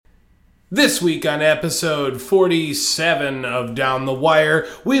This week on episode 47 of Down the Wire,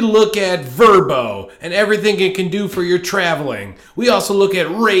 we look at Vrbo and everything it can do for your traveling. We also look at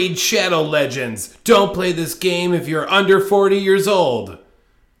Raid Shadow Legends. Don't play this game if you're under 40 years old.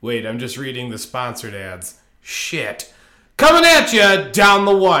 Wait, I'm just reading the sponsored ads. Shit. Coming at ya, Down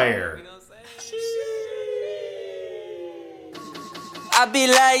the Wire. I be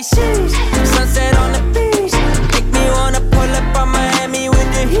like, sheesh, sunset on the beach. Make me wanna pull up on Miami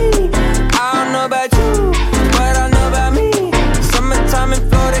with the heat. I don't know about you, but I know about me. Summertime in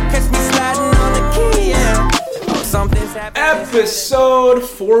Florida, catch me sliding on the key, yeah. Oh, something's happening. Episode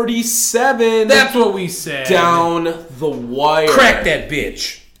 47. That's what we said. Down the Wire. Crack that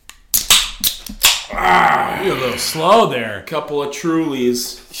bitch. You're a little slow there. Couple of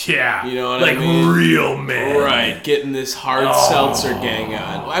Trulies. Yeah. You know what like I mean? Real man. Right, getting this hard seltzer gang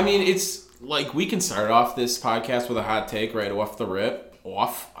on. I mean, it's like we can start off this podcast with a hot take right off the rip.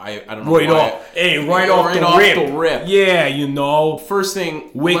 I don't know Right why. off. Hey, right off the rip. Yeah, you know. First thing,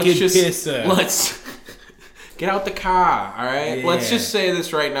 Wicked pisser. Let's get out the car, all right? Yeah. Let's just say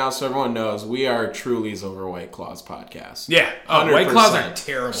this right now so everyone knows. We are Truly's over White Claws podcast. Yeah. White Claws are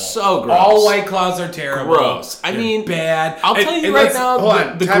terrible. So gross. All White Claws are terrible. Gross. I mean, bad. I'll tell you right now,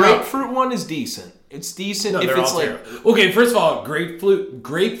 the time out. grapefruit one is decent. It's decent No, if they're it's all like... terrible. Okay, first of all,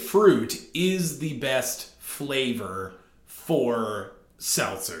 grapefruit is the best flavor for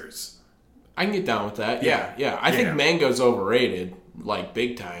seltzers. I can get down with that. Yeah. Yeah. I think mango's overrated, like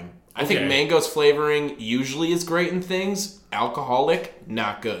big time. I think Okay. mango's flavoring usually is great in things. Alcoholic,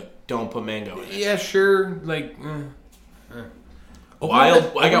 not good. Don't put mango in it. Yeah, sure. Like,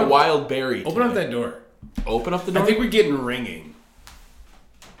 I got wild berry. Open up that door. Open up the door? I think we're getting ringing.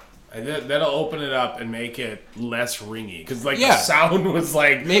 That'll open it up and make it less ringy. Because, like, the sound was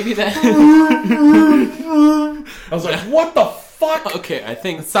like... Maybe that... I was like, what the fuck? Okay, I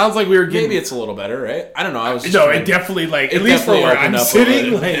think... It sounds like we were getting... Maybe it's a little better, right? I don't know. I was just No, trying- it definitely, like... it At least for definitely where I'm opened up a sitting,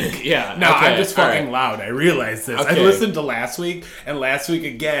 little. like... Yeah, No, okay, I'm just all fucking right. loud. I realized this. I Okay. listened to last week, and last week,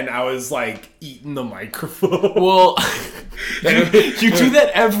 again, I was, like, eating the microphone. Well, you do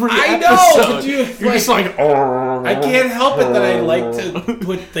that every I know, episode. but you're You're just like... I can't help it that I like to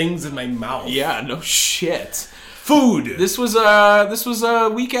put things in my mouth. Yeah, no shit. Food. This was a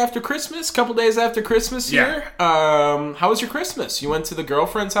week after Christmas, a couple days after Christmas here. How was your Christmas? You went to the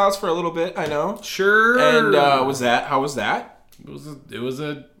girlfriend's house for a little bit, I know. Sure. And how was that? It was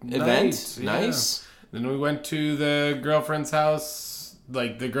a Event? night, Nice. Yeah. Then we went to the girlfriend's house,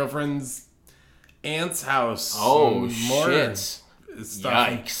 like the girlfriend's aunt's house. Oh, some more shit. Stuff.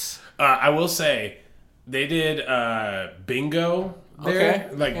 Yikes. I will say they did bingo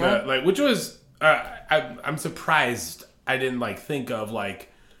there, Okay. which was I'm surprised I didn't think of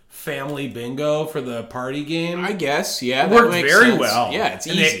family bingo for the party game. I guess, yeah. It worked that makes very sense. well. Yeah, it's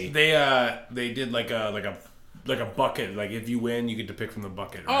And easy. They did like a bucket. Like if you win, you get to pick from the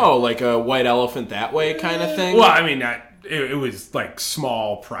bucket. Right? Oh, like a white elephant that way kind of thing? Well, I mean, it was like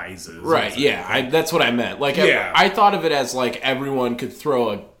small prizes. Right, yeah. That's what I meant. Yeah. I thought of it as everyone could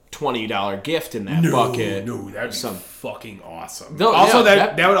throw a $20 gift in that bucket. No, that'd be fucking awesome. No, also,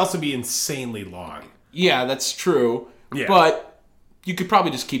 yeah, that would also be insanely long. Yeah, that's true. Yeah. But you could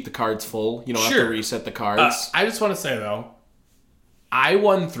probably just keep the cards full. You don't have to reset the cards. I just want to say, though, I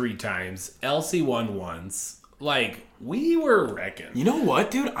won 3 times. Elsie won once. We were wrecking. You know what,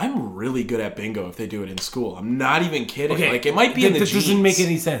 dude? I'm really good at bingo if they do it in school. I'm not even kidding. Okay, it might be in the That genes. doesn't make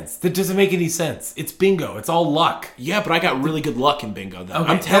any sense. That doesn't make any sense. It's bingo. It's all luck. Yeah, but I got really good luck in bingo, though.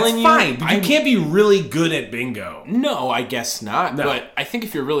 Okay, I'm telling you. fine. But you can't be really good at bingo. No, I guess not. No. But I think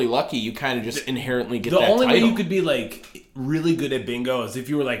if you're really lucky, you kind of just inherently get The that only title. way you could be really good at bingo is if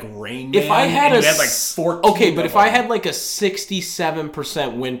you were Rain Man. If I had and a you had 14 okay, but of if I them. had a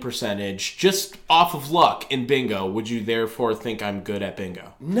 67% win percentage just off of luck in bingo, would you therefore think I'm good at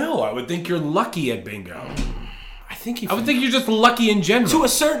bingo? No, I would think you're lucky at bingo. I think I would think you're just lucky in general. to a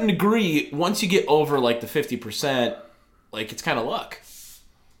certain degree, once you get over the 50%, it's kind of luck.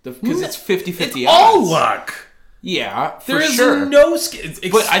 Because it's 50-50 odds. It's all luck. Yeah, for There is sure. no skill.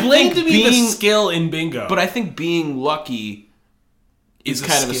 But I Explain think to me the being- skill in bingo. But I think being lucky is a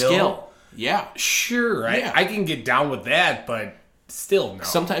kind of a skill? skill. Yeah. Sure, Yeah. I can get down with that, but still, no.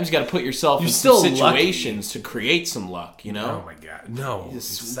 Sometimes you got to put yourself in still some situations to create some luck, you know? Oh my god, no!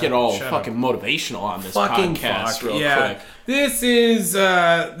 Just get all fucking motivational on this fucking podcast real yeah. quick. This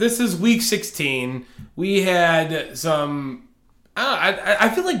is week 16. We had some.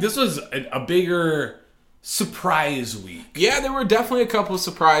 I feel like this was a bigger surprise week. Yeah, there were definitely a couple of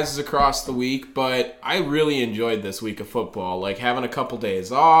surprises across the week, but I really enjoyed this week of football. Like, having a couple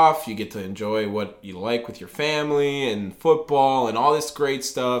days off, you get to enjoy what you like with your family and football and all this great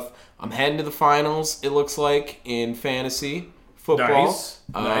stuff. I'm heading to the finals, it looks like, in fantasy football.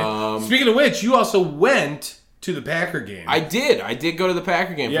 Nice. Speaking of which, you also went to the Packer game. I did go to the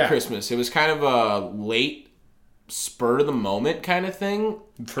Packer game for Christmas. It was kind of a late, spur-of-the-moment kind of thing.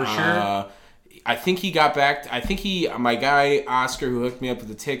 For sure. I think he got back. My guy Oscar, who hooked me up with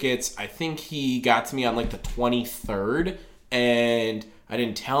the tickets, I think he got to me on like the 23rd, and I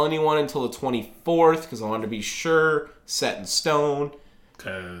didn't tell anyone until the 24th because I wanted to be sure, set in stone.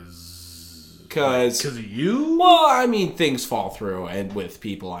 Because of you? Well, I mean, things fall through, and with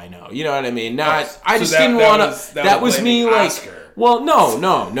people I know, you know what I mean. I just didn't want to. That was me, Oscar. like. Well, no,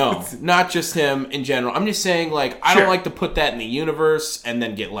 not just him in general. I'm just saying, like, I don't like to put that in the universe and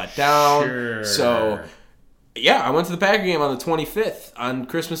then get let down. Sure. So, yeah, I went to the Packer game on the 25th on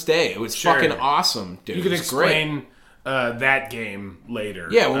Christmas Day. It was fucking awesome, dude. You can explain that game later.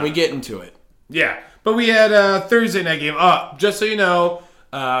 Yeah, when we get into it. Yeah, but we had a Thursday night game. Just so you know,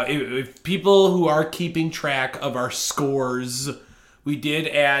 if people who are keeping track of our scores, we did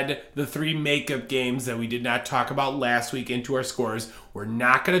add the 3 makeup games that we did not talk about last week into our scores. We're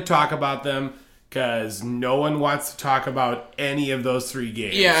not going to talk about them because no one wants to talk about any of those 3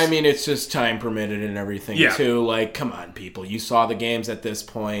 games. Yeah, I mean, it's just time permitted and everything, too. Like, come on, people. You saw the games at this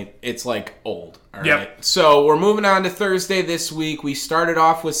point. It's, like, old. All right? So, we're moving on to Thursday this week. We started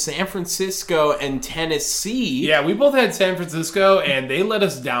off with San Francisco and Tennessee. Yeah, we both had San Francisco, and they let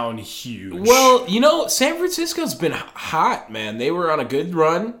us down huge. Well, you know, San Francisco's been hot, man. They were on a good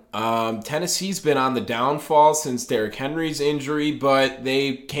run. Tennessee's been on the downfall since Derrick Henry's injury, but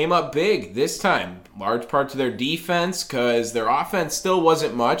they came up big this time. Large part to their defense, because their offense still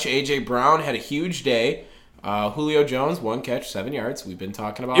wasn't much. A.J. Brown had a huge day. Julio Jones, 1 catch, 7 yards. We've been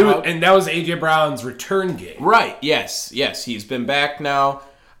talking about and that was A.J. Brown's return game. Right, yes. He's been back now.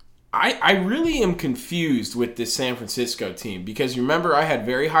 I really am confused with this San Francisco team because you remember I had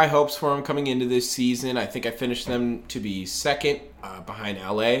very high hopes for them coming into this season. I think I finished them to be second behind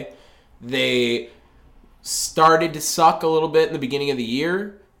LA. They started to suck a little bit in the beginning of the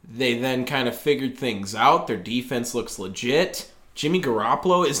year. They then kind of figured things out. Their defense looks legit. Jimmy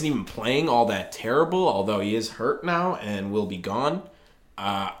Garoppolo isn't even playing all that terrible, although he is hurt now and will be gone.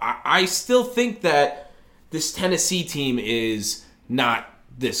 I still think that this Tennessee team is not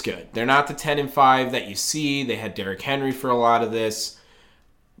this good. They're not the 10-5 that you see. They had Derrick Henry for a lot of this.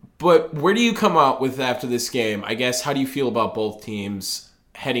 But where do you come out with after this game? I guess, how do you feel about both teams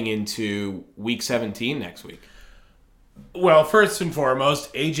heading into Week 17 next week? Well, first and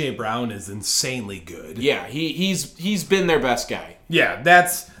foremost, A.J. Brown is insanely good. Yeah, he's been their best guy. Yeah,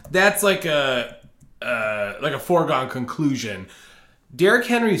 that's like a foregone conclusion. Derrick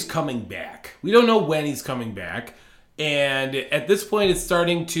Henry's coming back. We don't know when he's coming back. And at this point, it's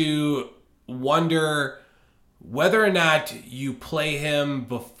starting to wonder whether or not you play him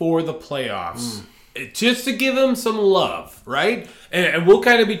before the playoffs. Just to give him some love, right? And we'll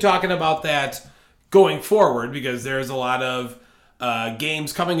kind of be talking about that going forward because there's a lot of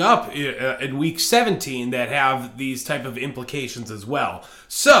games coming up in Week 17 that have these type of implications as well.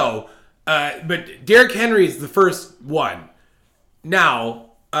 So, but Derrick Henry is the first one.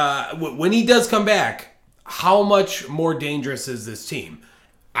 Now, when he does come back, how much more dangerous is this team?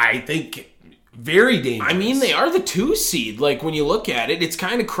 I think very dangerous. I mean, they are the 2 seed. Like, when you look at it, it's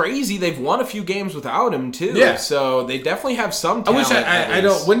kind of crazy. They've won a few games without him, too. Yeah. So they definitely have some talent. I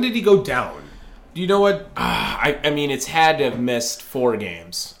don't. When did he go down? Do you know what? I mean, it's had to have missed 4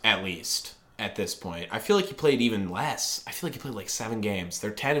 games, at least, at this point. I feel like he played even less. I feel like he played like 7 games.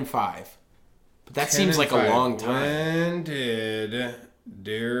 They're 10-5. But that seems like a long time. When did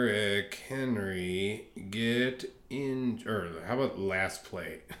Derrick Henry get in? Or how about last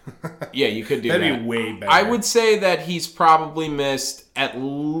play? Yeah, you could do That'd that. That'd be way better. I would say that he's probably missed at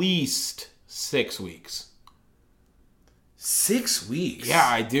least 6 weeks. 6 weeks? Yeah,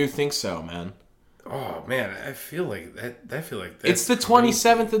 I do think so, man. Oh man, I feel like that. It's the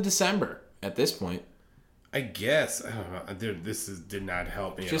 27th of December at this point. I guess. I don't know. Dude, did not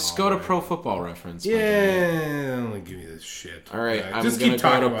help me. Just go to Pro Football Reference. Yeah, don't give me this shit. All right, I'm just going keep to go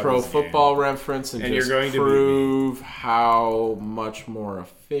talking to Pro Football Reference and just you're going prove how much more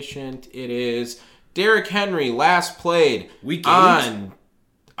efficient it is. Derrick Henry last played Week 8? On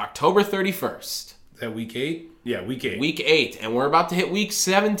October 31st. Is that Week 8? Yeah, Week 8. Week 8, and we're about to hit Week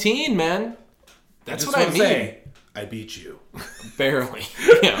 17, man. That's what I mean. Say, I beat you. Barely.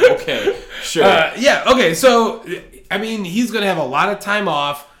 Yeah, okay. Sure. Yeah, okay. So, I mean, he's going to have a lot of time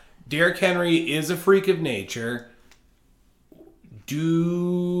off. Derrick Henry is a freak of nature.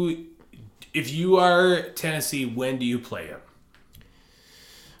 If you are Tennessee, when do you play him?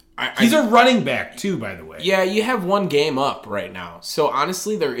 He's a running back, too, by the way. Yeah, you have one game up right now. So,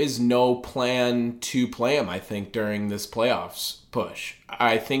 honestly, there is no plan to play him, I think, during this playoffs push.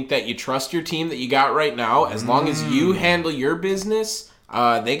 I think that you trust your team that you got right now. As long as you handle your business,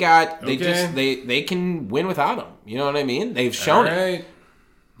 they can win without him. You know what I mean? They've shown it.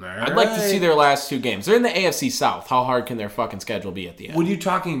 I'd like to see their last 2 games. They're in the AFC South. How hard can their fucking schedule be at the end? What are you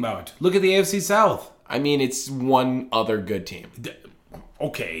talking about? Look at the AFC South. I mean, it's one other good team.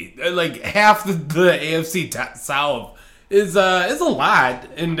 Okay, like half the AFC South is a lot,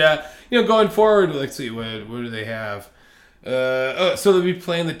 and going forward, let's see what do they have? So they'll be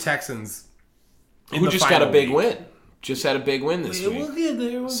playing the Texans, who just got a big win. Just had a big win this week. We'll get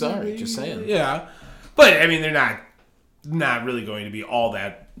there. Sorry, just saying. Yeah, but I mean, they're not really going to be all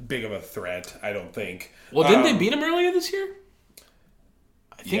that big of a threat, I don't think. Well, didn't they beat them earlier this year?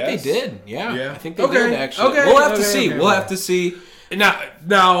 I think they did. Yeah, I think they did actually. Okay. We'll have to see. We'll have to see.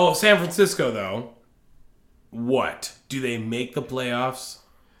 Now, San Francisco, though, what? Do they make the playoffs?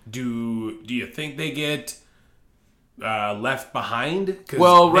 Do you think they get left behind?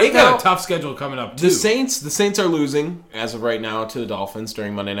 Well, right they got now, a tough schedule coming up, too. The Saints are losing, as of right now, to the Dolphins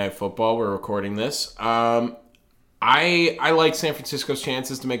during Monday Night Football. We're recording this. I like San Francisco's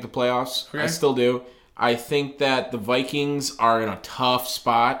chances to make the playoffs. Okay. I still do. I think that the Vikings are in a tough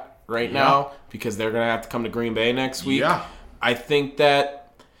spot right now because they're going to have to come to Green Bay next week. Yeah. I think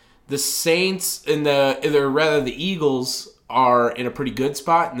that the Saints and the Eagles are in a pretty good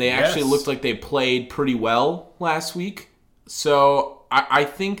spot, and they actually looked like they played pretty well last week. So I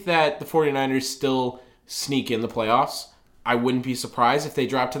think that the 49ers still sneak in the playoffs. I wouldn't be surprised if they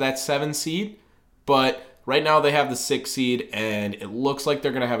drop to that 7 seed, but right now they have the 6 seed, and it looks like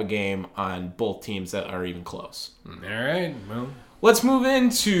they're going to have a game on both teams that are even close. All right, well... Let's move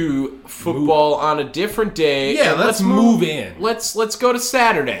into football on a different day. Yeah, let's move in. Let's go to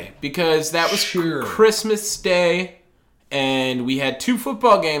Saturday because that was Christmas Day, and we had 2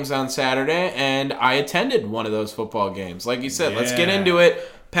 football games on Saturday, and I attended one of those football games. Like you said, let's get into it.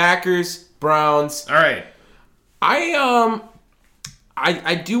 Packers, Browns. All right. I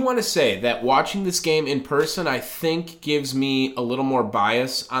do want to say that watching this game in person, I think gives me a little more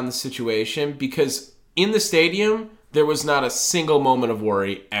bias on the situation because in the stadium, there was not a single moment of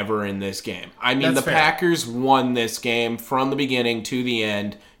worry ever in this game. I mean, the Packers won this game from the beginning to the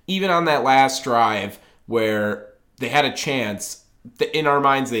end, even on that last drive where they had a chance. In our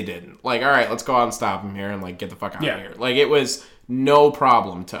minds, they didn't. Like, all right, let's go out and stop them here and, like, get the fuck out of here. Like, it was no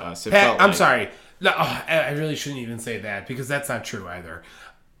problem to us. I'm sorry. No, I really shouldn't even say that because that's not true either.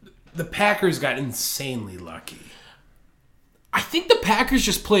 The Packers got insanely lucky. I think the Packers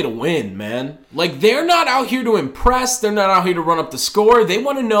just play to win, man. Like, they're not out here to impress. They're not out here to run up the score. They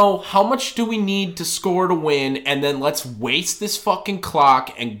want to know how much do we need to score to win, and then let's waste this fucking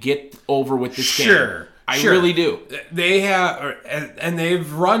clock and get over with this game. I really do. They have, and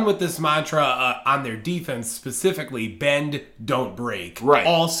they've run with this mantra on their defense, specifically bend, don't break,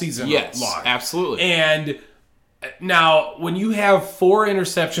 all season long. Absolutely. And now, when you have 4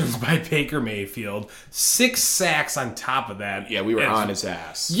 interceptions by Baker Mayfield, 6 sacks on top of that. Yeah, we were on his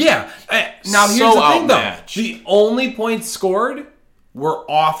ass. Yeah. Now, here's the thing, though. The only points scored were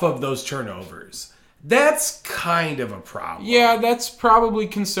off of those turnovers. That's kind of a problem. Yeah, that's probably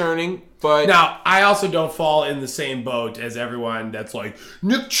concerning, but... Now, I also don't fall in the same boat as everyone that's like,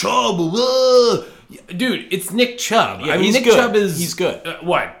 Nick Chubb, dude, it's Nick Chubb. Yeah, I mean, Nick good. Chubb is... He's good.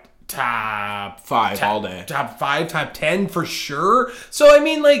 What? Top 5 all day. Top 5, top 10 for sure. So, I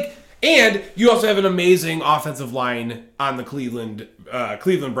mean, like... And you also have an amazing offensive line on the Cleveland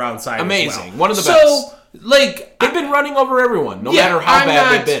Browns side Amazing. as well. One of the best. So, like... They've been running over everyone, no matter how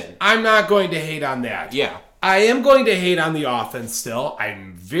bad they've been. I'm not going to hate on that. Yeah. I am going to hate on the offense still.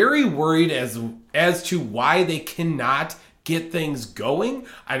 I'm very worried as to why they cannot get things going.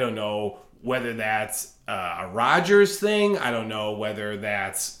 I don't know whether that's a Rodgers thing. I don't know whether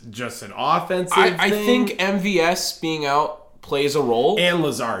that's just an offensive thing. I think MVS being out plays a role. And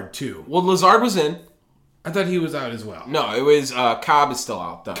Lazard, too. Well, Lazard was in. I thought he was out as well. No, it was Cobb is still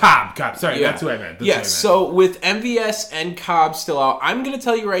out, though. Cobb. Sorry, that's who I meant. So with MVS and Cobb still out, I'm going to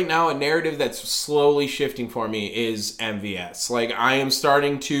tell you right now a narrative that's slowly shifting for me is MVS. Like, I am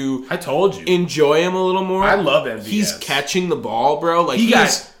starting to... I told you. Enjoy him a little more. I love MVS. He's catching the ball, bro. Like, he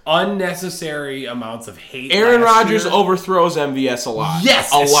got unnecessary amounts of hate. Aaron Rodgers overthrows MVS a lot.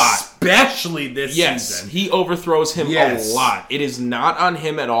 Yes, a lot. Especially this season. He overthrows him a lot. It is not on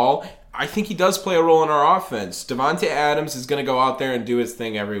him at all. I think he does play a role in our offense. Devontae Adams is going to go out there and do his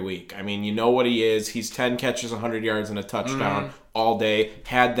thing every week. I mean, you know what he is. He's 10 catches, 100 yards, and a touchdown all day.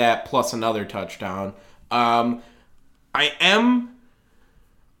 Had that plus another touchdown. I'm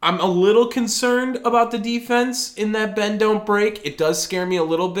a little concerned about the defense in that bend don't break. It does scare me a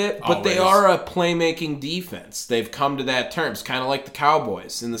little bit, but they are a playmaking defense. They've come to that terms, kind of like the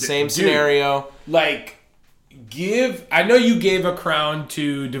Cowboys in the same scenario. Like, I know you gave a crown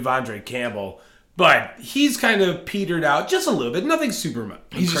to Devondre Campbell, but he's kind of petered out just a little bit. Nothing super much.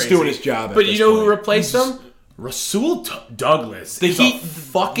 He's just doing his job. But you know who replaced him? Rasul Douglas. He's a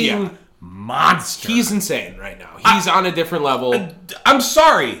fucking monster. He's insane right now. He's on a different level. I'm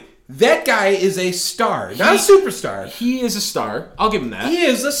sorry. That guy is a star, not a superstar. He is a star. I'll give him that. He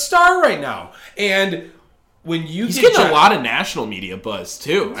is a star right now. And when he's getting a lot of national media buzz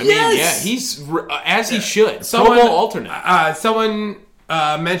too. I mean, yeah, he's as he should. Pro Bowl alternate. Someone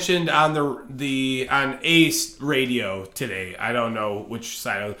mentioned on on Ace Radio today. I don't know which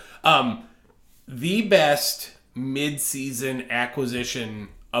side of the best mid-season acquisition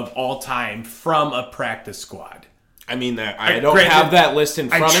of all time from a practice squad. I mean, I don't have that list in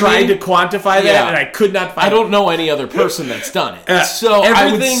front of me. I tried to quantify that, and I could not find it. I don't know any other person that's done it. So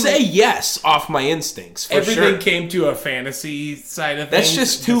I would say yes off my instincts, for everything sure. came to a fantasy side of That's things.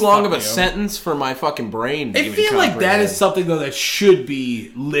 just too long of a sentence for my fucking brain to I even feel like that comprehend. is something, though, that should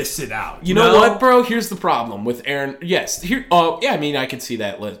be listed out. You know what, bro? Here's the problem with Aaron. Yes. I mean, I could see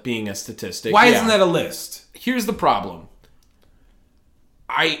that being a statistic. Why isn't that a list? Here's the problem.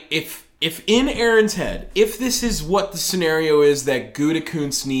 If in Aaron's head, if this is what the scenario is that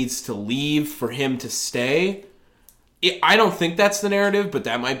Gutekunst needs to leave for him to stay, I don't think that's the narrative, but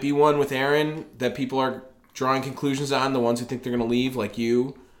that might be one with Aaron that people are drawing conclusions on, the ones who think they're going to leave, like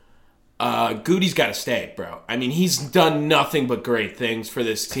you. Goody's got to stay, bro. I mean, he's done nothing but great things for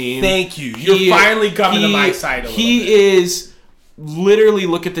this team. Thank you. You're finally coming to my side a little bit. He is... Literally,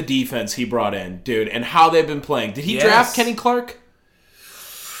 look at the defense he brought in, dude, and how they've been playing. Did he draft Kenny Clark?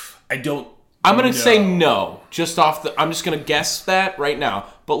 I'm going to say no. I'm just going to guess that right now.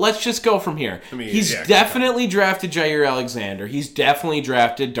 But let's just go from here. He's definitely drafted Jair Alexander. He's definitely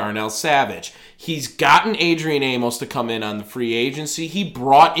drafted Darnell Savage. He's gotten Adrian Amos to come in on the free agency. He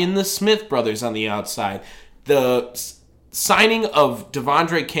brought in the Smith brothers on the outside. The signing of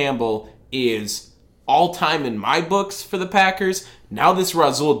Devondre Campbell is all-time in my books for the Packers. Now this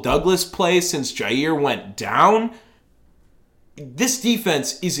Rasul Douglas play since Jair went down. This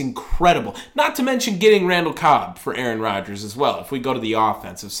defense is incredible. Not to mention getting Randall Cobb for Aaron Rodgers as well, if we go to the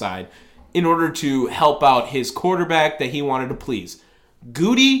offensive side, in order to help out his quarterback that he wanted to please.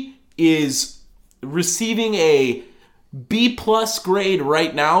 Goody is receiving a B+ grade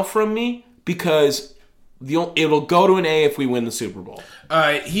right now from me because it'll go to an A if we win the Super Bowl.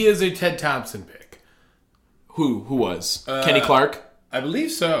 He is a Ted Thompson pick. Who was? Kenny Clark? I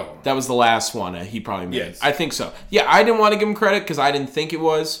believe so. That was the last one he probably made. Yes. I think so. Yeah, I didn't want to give him credit because I didn't think it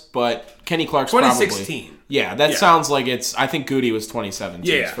was, but Kenny Clark's 2016. probably... Yeah, that sounds like it's... I think Goody was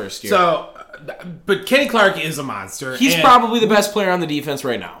 2017 his first year. So, but Kenny Clark is a monster. He's probably the best player on the defense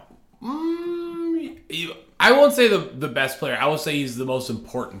right now. I won't say the best player. I will say he's the most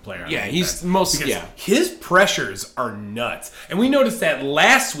important player. Yeah, he's the most... Because yeah. his pressures are nuts. And we noticed that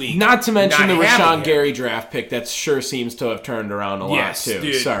last week. Not to mention the Rashawn Gary draft pick that sure seems to have turned around a lot, too.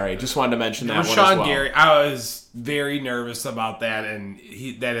 Dude. Sorry, just wanted to mention that one as Rashawn well. Gary, I was very nervous about that, and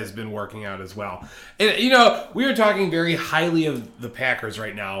that has been working out as well. And, we are talking very highly of the Packers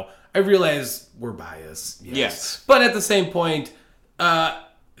right now. I realize we're biased. Yes. But at the same point,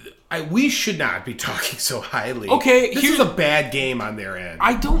 we should not be talking so highly. Okay, this is a bad game on their end.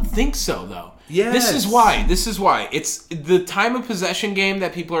 I don't think so, though. Yes. This is why. It's the time of possession game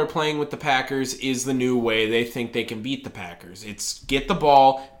that people are playing with the Packers is the new way they think they can beat the Packers. It's get the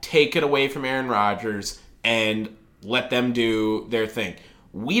ball, take it away from Aaron Rodgers, and let them do their thing.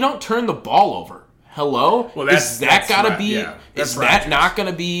 We don't turn the ball over. Hello? Well, is that not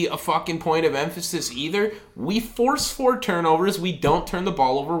going to be a fucking point of emphasis either? We force 4 turnovers. We don't turn the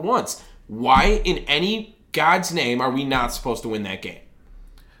ball over once. Why in any God's name are we not supposed to win that game?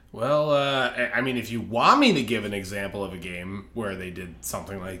 Well, I mean, if you want me to give an example of a game where they did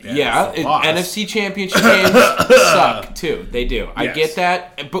something like that. Yeah, NFC Championship games suck, too. They do. I get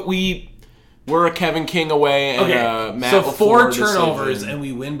that. But we're a Kevin King away and Matt LaFleur 4 turnovers decision. and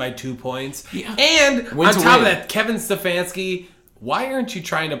we win by 2 points. Yeah. And Win on to top of win. that, Kevin Stefanski, why aren't you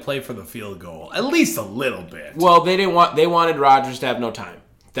trying to play for the field goal? At least a little bit. Well, they wanted Rodgers to have no time.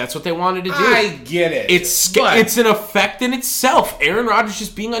 That's what they wanted to do. I get it. It's an effect in itself. Aaron Rodgers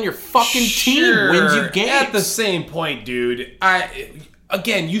just being on your fucking team wins you games. At the same point, dude,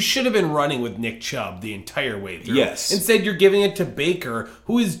 again, you should have been running with Nick Chubb the entire way through. Yes. Instead, you're giving it to Baker,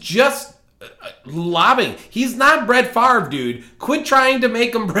 who is just lobbing. He's not Brett Favre, dude. Quit trying to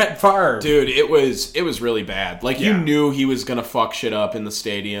make him Brett Favre. Dude, it was really bad. Like, you Yeah. knew he was going to fuck shit up in the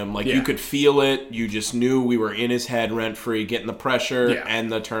stadium. Like, Yeah. you could feel it. You just knew we were in his head rent-free, getting the pressure Yeah.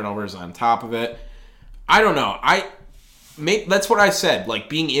 and the turnovers on top of it. I don't know. That's what I said. Like,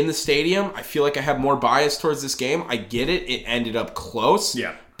 being in the stadium, I feel like I have more bias towards this game. I get it. It ended up close.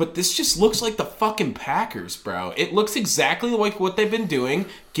 Yeah. But this just looks like the fucking Packers, bro. It looks exactly like what they've been doing,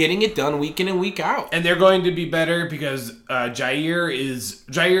 getting it done week in and week out. And they're going to be better because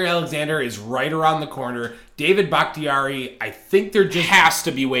Jair Alexander is right around the corner. David Bakhtiari, I think they're just Has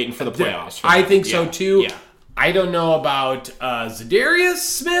to be waiting for the playoffs. I think so Yeah. too. Yeah. I don't know about Zadarius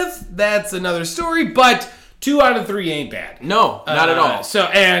Smith. That's another story. But 2 out of 3 ain't bad. No, not at all. So,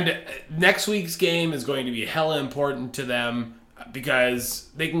 and next week's game is going to be hella important to them because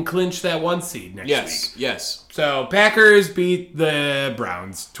they can clinch that 1 seed next week. Yes. So, Packers beat the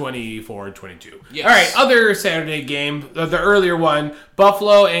Browns 24-22. Yes. All right, other Saturday game, the earlier one,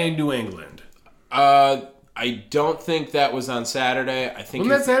 Buffalo and New England. I don't think that was on Saturday. I think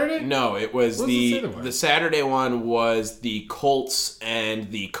Wasn't that Saturday? No, it was What was the Saturday one? the Saturday one was the Colts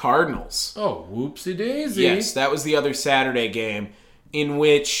and the Cardinals. Oh, whoopsie daisy. Yes, that was the other Saturday game in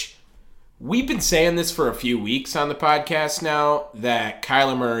which we've been saying this for a few weeks on the podcast now that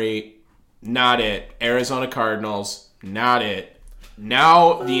Kyler Murray, not it. Arizona Cardinals, not it.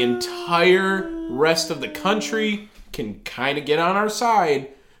 Now the entire rest of the country can kind of get on our side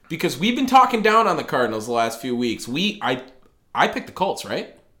because we've been talking down on the Cardinals the last few weeks. I picked the Colts,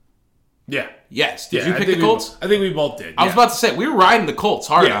 right? Yeah. Yes. Did Yeah, you I pick think the Colts? I think we both did. I was about to say we were riding the Colts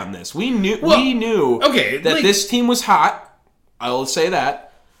hard Yeah. on this. We knew okay, that like- this team was hot. I will say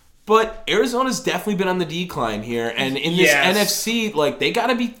that. But Arizona's definitely been on the decline here, and in this Yes. NFC, like they got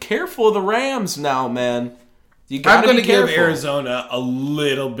to be careful of the Rams now, man. You I'm got going to to be give careful. Arizona a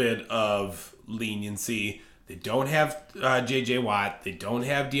little bit of leniency. They don't have J.J. Watt. They don't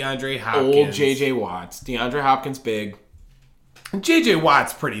have DeAndre Hopkins. Old J.J. Watts, DeAndre Hopkins, big. J.J.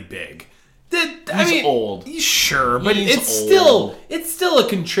 Watt's pretty big. He's old. Sure, but He's it's old. still a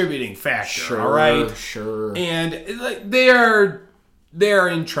contributing factor. Sure, all right, sure. and like, they are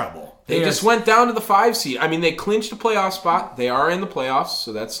in trouble. They just went down to the 5 seed. I mean, they clinched a playoff spot. They are in the playoffs,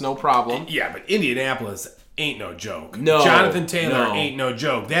 so that's no problem. Yeah, but Indianapolis ain't no joke. No, Jonathan Taylor no. ain't no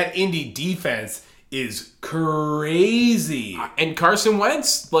joke. That Indy defense is crazy. And Carson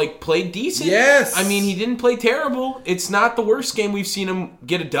Wentz, like, played decent. Yes. I mean, he didn't play terrible. It's not the worst game we've seen him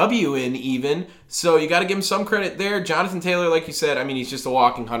get a W in, even. So you got to give him some credit there. Jonathan Taylor, like you said, I mean, he's just a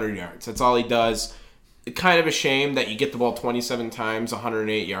walking 100 yards. That's all he does. Kind of a shame that you get the ball 27 times,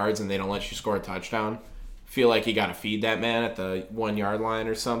 108 yards, and they don't let you score a touchdown. Feel like you got to feed that man at the 1 yard line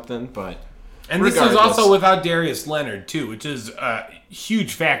or something, but... And this is regardless. also without Darius Leonard, too, which is a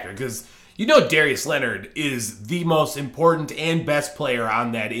huge factor because you know Darius Leonard is the most important and best player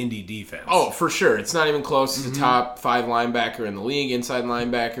on that Indy defense. Oh, for sure. It's not even close. He's a top 5 linebacker in the league, inside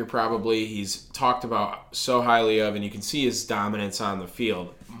linebacker probably. He's talked about so highly of, and you can see his dominance on the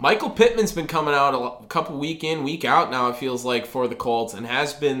field. Michael Pittman's been coming out a couple week in, week out now, it feels like, for the Colts, and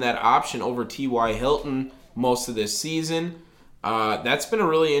has been that option over T.Y. Hilton most of this season. That's been a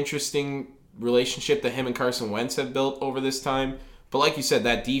really interesting relationship that him and Carson Wentz have built over this time. But like you said,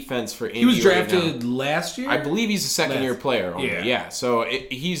 that defense for Indy he was right drafted now, last year? I believe he's a second-year player. Only. Yeah. Yeah. So I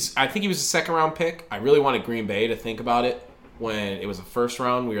think he was a second-round pick. I really wanted Green Bay to think about it when it was a first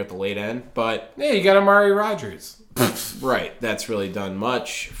round. We were at the late end, but Yeah, you got Amari Rodgers. right, that's really done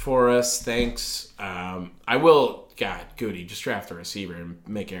much for us. Thanks. I will. God, Goody, just draft a receiver and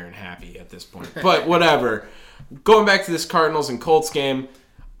make Aaron happy at this point. But whatever. Going back to this Cardinals and Colts game.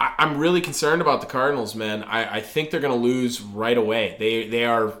 I'm really concerned about the Cardinals, man. I think they're going to lose right away. They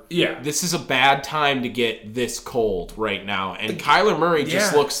are. Yeah. This is a bad time to get this cold right now, and Kyler Murray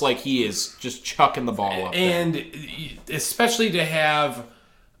just Yeah. looks like he is just chucking the ball up. there. And especially to have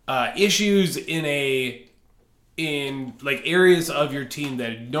issues in like areas of your team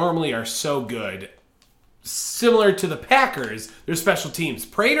that normally are so good, similar to the Packers, their special teams.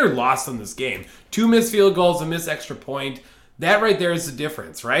 Prater lost in this game. 2 missed field goals, a missed extra point. That right there is the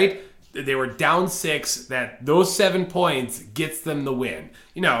difference, right? They were down 6. Those 7 points gets them the win.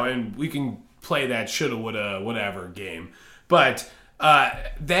 You know, and we can play that shoulda, woulda, whatever game. But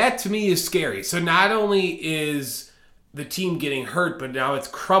that to me is scary. So not only is the team getting hurt, but now it's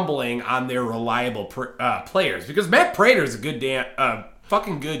crumbling on their reliable players. Because Matt Prater is a good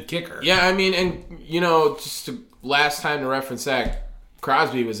fucking good kicker. Yeah, I mean, and, just last time to reference that,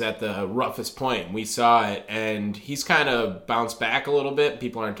 Crosby was at the roughest point. We saw it, and he's kind of bounced back a little bit.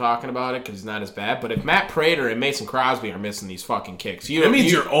 People aren't talking about it because he's not as bad. But if Matt Prater and Mason Crosby are missing these fucking kicks, that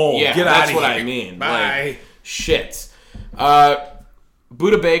means you're old. Yeah, Get that's out of what here. I mean. Bye. Like, shit.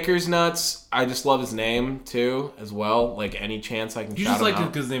 Buda Baker's nuts. I just love his name, too, as well. Like, any chance I can You shout just him liked it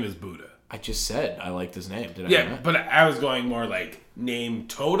out. because his name is Buddha. I just said I liked his name. Did I Yeah, not? but I was going more like name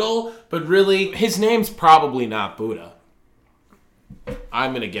total, but really... His name's probably not Buddha.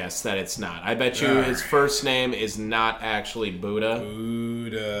 I'm going to guess that it's not. I bet you his first name is not actually Buddha.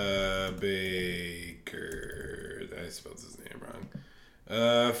 Buddha Baker. I spelled his name wrong.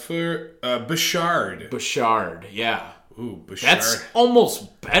 Bouchard. Bouchard, yeah. Ooh, Bouchard. That's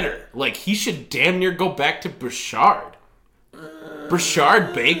almost better. Like, he should damn near go back to Bouchard.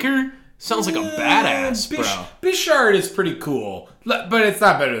 Bouchard Baker? Sounds like a badass, bro. Bouchard is pretty cool, but it's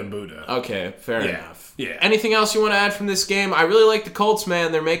not better than Buddha. Okay, fair Yeah, enough. yeah. Anything else you want to add from this game? I really like the Colts,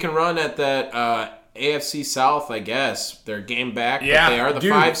 man. They're making a run at that AFC South, I guess. They're a game back, Yeah, but they are the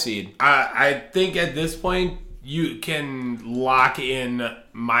dude, 5 seed. I think at this point, you can lock in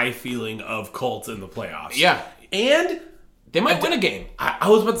my feeling of Colts in the playoffs. Yeah. And They might win a game. I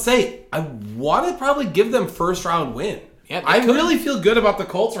was about to say, I want to probably give them first round win. Yeah, they I could. really feel good about the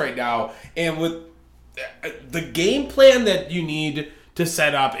Colts right now. And with the game plan that you need to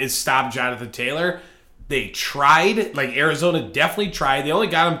set up is stop Jonathan Taylor. They tried, like Arizona definitely tried. They only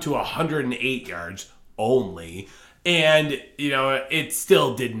got him to 108 yards only. And, it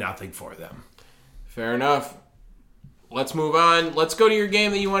still did nothing for them. Fair enough. Let's move on. Let's go to your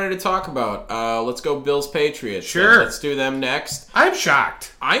game that you wanted to talk about. Let's go Bills-Patriots. Sure. Let's do them next. I'm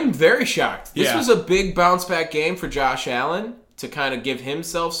shocked. I'm very shocked. This Yeah. was a big bounce-back game for Josh Allen to kind of give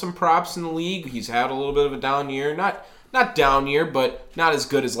himself some props in the league. He's had a little bit of a down year. Not down year, but not as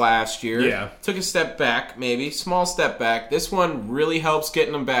good as last year. Yeah. Took a step back, maybe. Small step back. This one really helps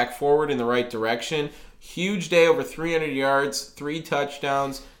getting him back forward in the right direction. Huge day, over 300 yards, 3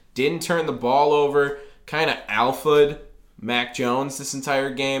 touchdowns. Didn't turn the ball over. Kind of alphaed Mac Jones this entire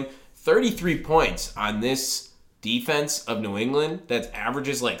game. 33 points on this defense of New England that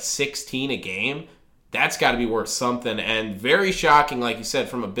averages like 16 a game. That's got to be worth something. And very shocking, like you said,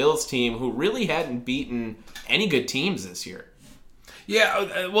 from a Bills team who really hadn't beaten any good teams this year.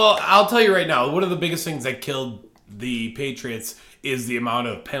 Yeah, well, I'll tell you right now, one of the biggest things that killed the Patriots is the amount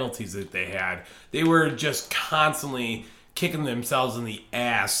of penalties that they had. They were just constantly kicking themselves in the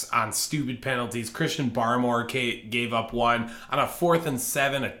ass on stupid penalties. Christian Barmore gave up one on a 4th and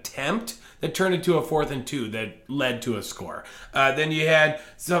 7 attempt that turned into a 4th and 2 that led to a score. Then you had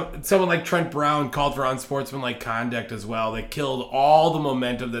someone like Trent Brown called for unsportsmanlike conduct as well that killed all the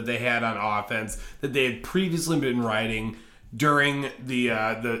momentum that they had on offense that they had previously been riding during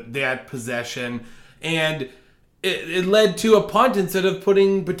that possession. And it led to a punt instead of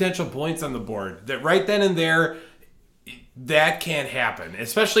putting potential points on the board. That right then and there, that can't happen,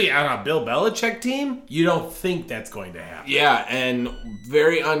 especially on a Bill Belichick team. You don't think that's going to happen. Yeah, and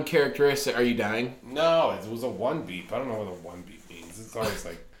very uncharacteristic. Are you dying? No, it was a 1 beep. I don't know what a 1 beep means. It's always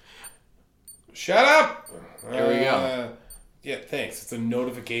like, shut up. There we go. Yeah, thanks. It's a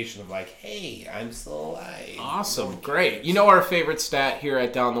notification of like, hey, I'm still alive. Awesome. Great. You know our favorite stat here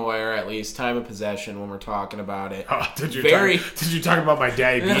at Down the Wire, at least, time of possession when we're talking about it. Oh, did you talk about my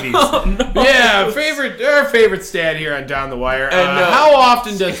diabetes? No. Yeah, our favorite stat here on Down the Wire. How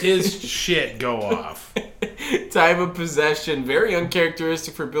often does his shit go off? Time of possession, very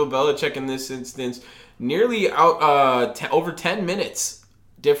uncharacteristic for Bill Belichick in this instance. Nearly out over 10 minutes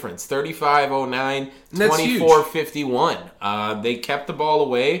difference. 35-09, 24-51. They kept the ball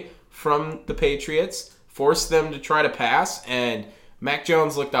away from the Patriots, forced them to try to pass, and Mac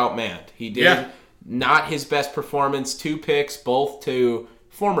Jones looked outmanned. He did not his best performance. 2 picks, both to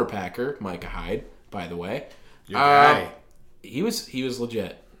former Packer Micah Hyde, by the way. Your guy. He was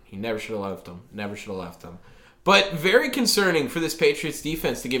legit. He never should have left him. But very concerning for this Patriots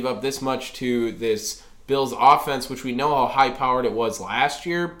defense to give up this much to this Bills offense, which we know how high-powered it was last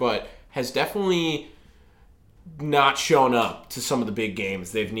year, but has definitely not shown up to some of the big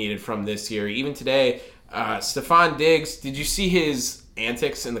games they've needed from this year. Even today, Stephon Diggs, did you see his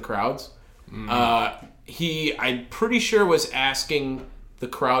antics in the crowds? He, I'm pretty sure, was asking the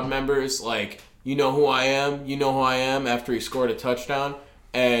crowd members, like, you know who I am, after he scored a touchdown.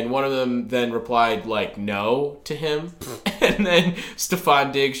 And one of them then replied, like, no to him. And then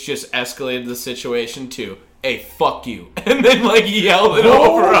Stephon Diggs just escalated the situation to, hey, fuck you. And then, like, he yelled it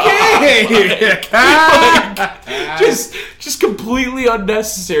over. Just completely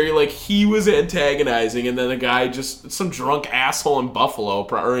unnecessary. Like, he was antagonizing. And then the guy some drunk asshole in Buffalo,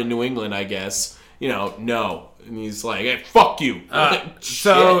 or in New England, I guess, no. And he's like, hey, fuck you.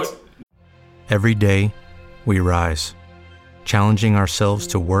 So Shit. Every day, we rise, challenging ourselves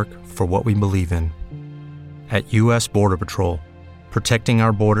to work for what we believe in. At U.S. Border Patrol, protecting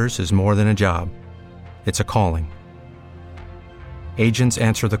our borders is more than a job. It's a calling. Agents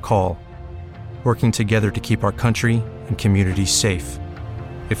answer the call, working together to keep our country and communities safe.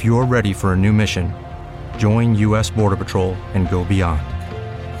 If you're ready for a new mission, join U.S. Border Patrol and go beyond.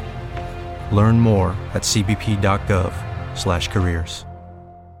 Learn more at cbp.gov/careers.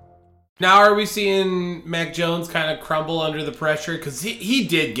 now are we seeing Mac Jones kind of crumble under the pressure? Because he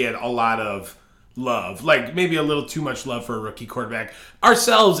did get a lot of love, like maybe a little too much love for a rookie quarterback.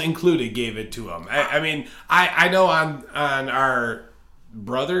 Ourselves included gave it to him. I mean, I know on our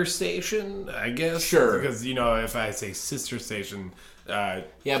brother station, I guess. Sure. Because, you know, if I say sister station... yeah,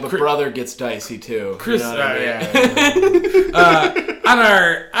 but brother gets dicey too. Chris, you know what I mean?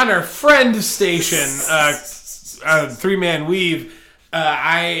 on our friend station, Three Man Weave,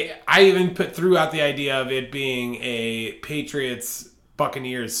 I even threw out the idea of it being a Patriots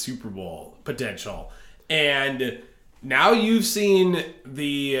Buccaneers Super Bowl potential, and now you've seen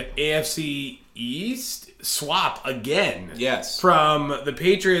the AFC East swap again. Yes. From the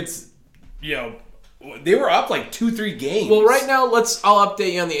Patriots, you know. They were up like 2-3 games. Well, right now, I'll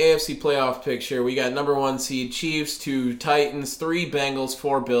update you on the AFC playoff picture. We got number 1 seed Chiefs, 2 Titans, 3 Bengals,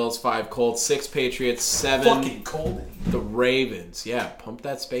 4 Bills, 5 Colts, 6 Patriots, 7 fucking cold. the Ravens. Yeah, pump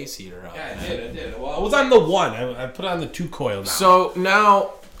that space heater up. Yeah, I did. Well, I was on the 1. I put on the 2 coil now. So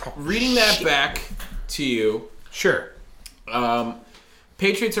now, reading that back to you, sure.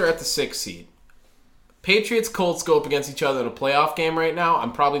 Patriots are at the 6th seed. Patriots, Colts go up against each other in a playoff game right now.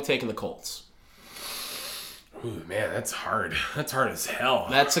 I'm probably taking the Colts. Ooh, man, that's hard. That's hard as hell.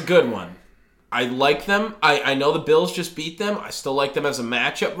 That's a good one. I like them. I know the Bills just beat them. I still like them as a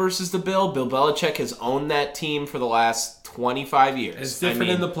matchup versus the Bill. Bill Belichick has owned that team for the last 25 years. It's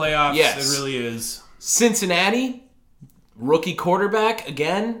different in the playoffs. Yes. It really is. Cincinnati, rookie quarterback,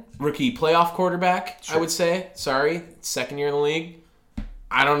 again. Rookie playoff quarterback, I would say. Sorry, second year in the league.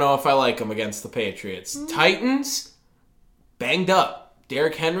 I don't know if I like them against the Patriots. Titans, banged up.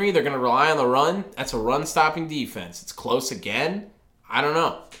 Derrick Henry, they're going to rely on the run. That's a run-stopping defense. It's close again. I don't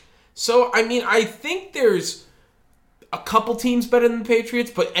know. So, I mean, I think there's a couple teams better than the Patriots,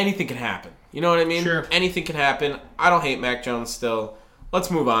 but anything can happen. You know what I mean? Sure. Anything can happen. I don't hate Mac Jones still.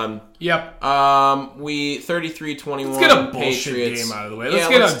 Let's move on. Yep. We 33-21. Let's get a bullshit Patriots. game out of the way. Let's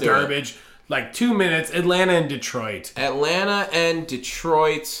get a garbage. Like 2 minutes. Atlanta and Detroit. Atlanta and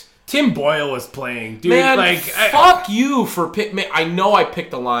Detroit. Tim Boyle was playing, dude. Man, like, fuck you for pick. Man, I know I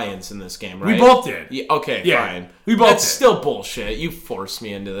picked the Lions in this game, right? We both did. Yeah, okay, Yeah, fine. we both That's did. still bullshit. You forced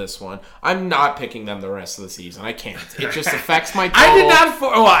me into this one. I'm not picking them the rest of the season. I can't. It just affects my total. I did not.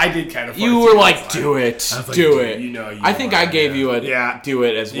 Well, I did kind of. You were like, do it, was like, do dude, it. you know you I think are, I gave yeah. you a Yeah. do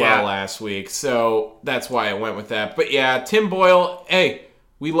it as well Yeah. last week, so that's why I went with that. But yeah, Tim Boyle. Hey,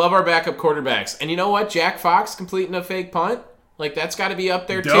 we love our backup quarterbacks, and you know what? Jack Fox completing a fake punt. Like, that's got to be up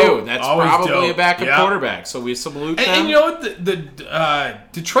there, Dope. too. That's Always probably dope. a backup Yeah. quarterback, so we salute them. And you know what? The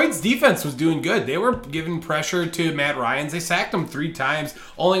Detroit's defense was doing good. They were giving pressure to Matt Ryan's. They sacked him 3 times,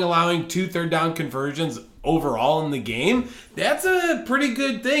 only allowing 2 third-down conversions overall in the game. That's a pretty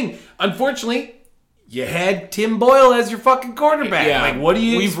good thing. Unfortunately, you had Tim Boyle as your fucking quarterback. Yeah, Like, what do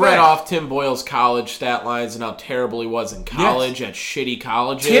you We've expect? read off Tim Boyle's college stat lines and how terrible he was in college at shitty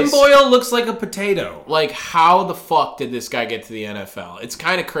colleges. Tim Boyle looks like a potato. Like, how the fuck did this guy get to the NFL? It's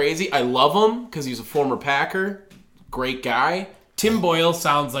kind of crazy. I love him because he's a former Packer. Great guy. Tim Boyle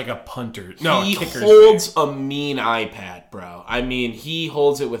sounds like a punter. No, He a kicker's holds a mean iPad, bro. I mean, he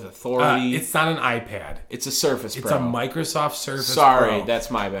holds it with authority. it's not an iPad. It's a Surface It's Pro. a Microsoft Surface Sorry, Pro.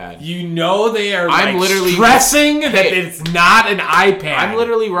 that's my bad. You know they are I'm literally- stressing that Hey. it's not an iPad. I'm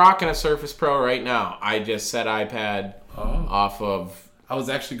literally rocking a Surface Pro right now. I just said iPad off of... I was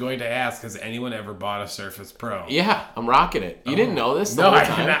actually going to ask, has anyone ever bought a Surface Pro? Yeah, I'm rocking it. You didn't know this the No, whole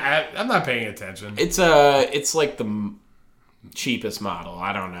time? I'm not paying attention. It's like the cheapest model.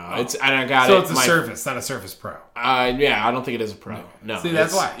 I don't know. And I got so it. it's a my- Surface, not a Surface Pro. Yeah, I don't think it is a Pro. No. See,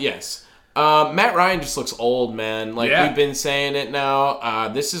 that's it's- why. Yes. Matt Ryan just looks old, man. Like, Yeah. we've been saying it now.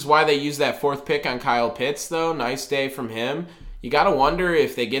 This is why they use that 4th pick on Kyle Pitts, though. Nice day from him. You got to wonder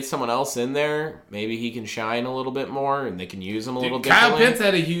if they get someone else in there, maybe he can shine a little bit more and they can use him a little Kyle differently. Pitts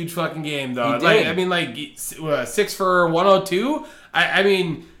had a huge fucking game, though. He Like, did. I mean, like 6 for 102. I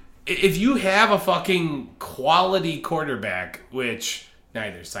mean, if you have a fucking quality quarterback, which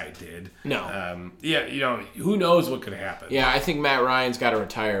neither side did. No. Yeah, you know, who knows what could happen. Yeah, I think Matt Ryan's got to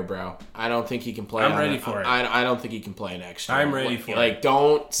retire, bro. I don't think he can play. I'm ready for it. I don't think he can play next year. I'm ready for it. Like,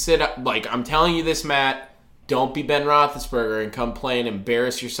 don't sit up. Like, I'm telling you this, Matt. don't be Ben Roethlisberger and come play and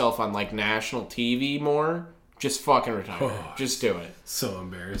embarrass yourself on like national TV more. Just fucking retire. Just do it. So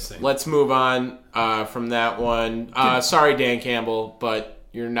embarrassing. Let's move on from that one. Sorry, Dan Campbell, but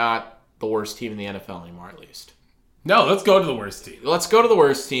you're not the worst team in the NFL anymore, at least. No, let's go to the worst team. Let's go to the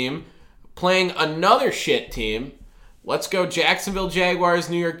worst team. Playing another shit team. Let's go Jacksonville Jaguars,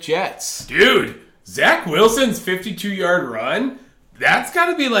 New York Jets. Dude, Zach Wilson's 52-yard run, that's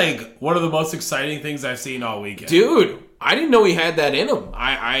got to be like one of the most exciting things I've seen all weekend. Dude, I didn't know he had that in him.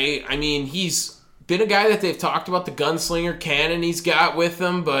 I mean, he's been a guy that they've talked about the gunslinger cannon he's got with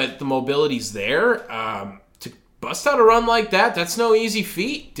him, but the mobility's there. To bust out a run like that, that's no easy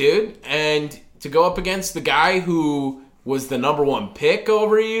feat, dude. And to go up against the guy who was the number one pick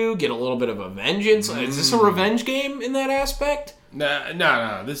over you, get a little bit of a vengeance. Is this a revenge game in that aspect?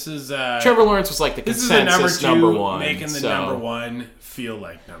 No. This is Trevor Lawrence was like the consensus number one, making the number one feel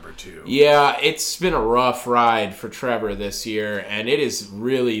like number two. Yeah, it's been a rough ride for Trevor this year, and it is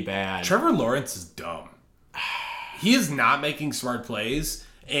really bad. Trevor Lawrence is dumb. He is not making smart plays,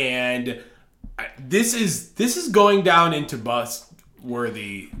 and this is going down into bust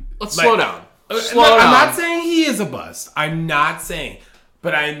worthy. Let's slow down. I'm not saying he is a bust. I'm not saying,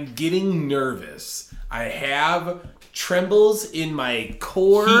 but I'm getting nervous. I have trembles in my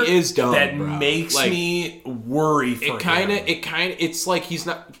core. He is dumb, that bro. makes me worry for him. It's like he's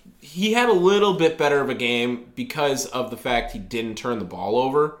not. He had a little bit better of a game because of the fact he didn't turn the ball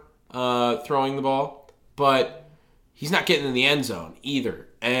over, throwing the ball, but he's not getting in the end zone either.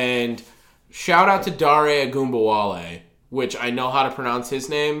 And shout out to Dare Agumbawale, which I know how to pronounce his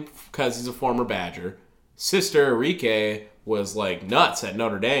name because he's a former Badger. Sister Enrique was like nuts at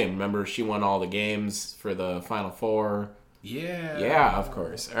Notre Dame. Remember, she won all the games for the Final Four. Yeah, of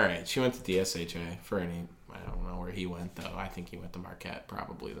course. All right, she went to DSHA for any. I don't know where he went though. I think he went to Marquette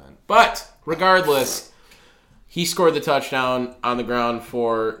probably then. But regardless, he scored the touchdown on the ground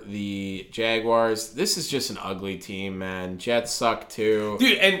for the Jaguars. This is just an ugly team, man. Jets suck too,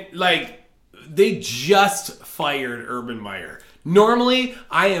 dude. And like, they just fired Urban Meyer. Normally,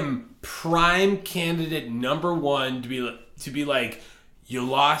 I am prime candidate number one to be like, you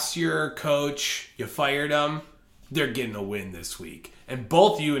lost your coach, you fired him, they're getting a win this week. And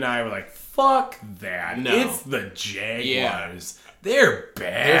both you and I were like, fuck that. No. It's the Jaguars. Yeah. They're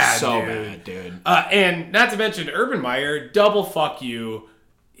bad. They're so bad, dude. And not to mention, Urban Meyer, double fuck you.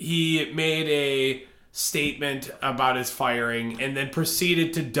 He made a statement about his firing and then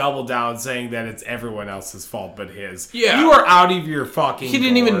proceeded to double down saying that it's everyone else's fault but his. Yeah. You are out of your fucking He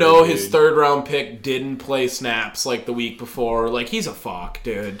didn't even know dude. his third round pick didn't play snaps like the week before. Like, he's a fuck,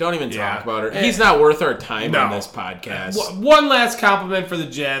 dude. Don't even talk about it. He's not worth our time on this podcast. One last compliment for the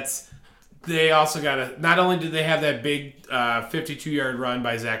Jets. They also got not only did they have that big 52-yard run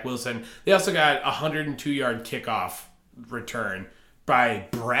by Zach Wilson, they also got a 102-yard kickoff return by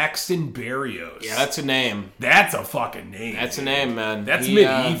Braxton Berrios. Yeah, that's a name. That's a fucking name. That's a name, man. That's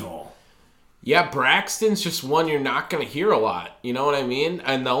medieval. Yeah, Braxton's just one you're not going to hear a lot. You know what I mean?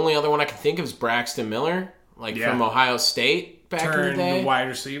 And the only other one I can think of is Braxton Miller, from Ohio State back in the day. Turned wide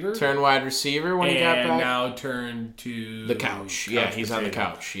receiver. Turned wide receiver when he got back. And now turned to the couch. Yeah, he's on the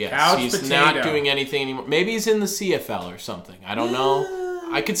couch. Yes. Couch he's potato. Not doing anything anymore. Maybe he's in the CFL or something. I don't know.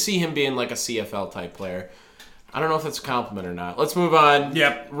 I could see him being like a CFL type player. I don't know if that's a compliment or not. Let's move on.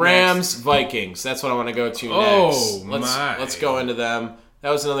 Yep. Rams, Vikings. That's what I want to go to next. Let's go into them. That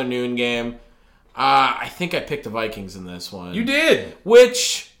was another noon game. I think I picked the Vikings in this one. You did.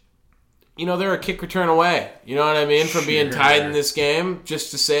 Which, they're a kick return away. You know what I mean? From being tied in this game,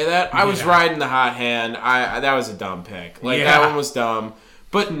 just to say that. I was riding the hot hand. That was a dumb pick. That one was dumb.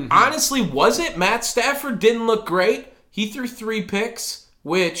 But honestly, was it? Matt Stafford didn't look great. He threw 3 picks,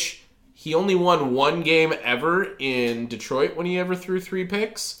 which... He only won 1 game ever in Detroit when he ever threw 3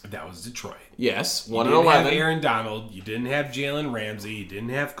 picks. That was Detroit. Yes, 1-11. You didn't have Aaron Donald. You didn't have Jalen Ramsey. You didn't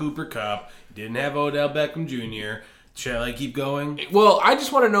have Cooper Kupp. You didn't have Odell Beckham Jr. Shall I keep going? Well, I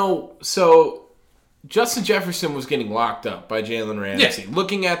just want to know, so Justin Jefferson was getting locked up by Jalen Ramsey. Yeah.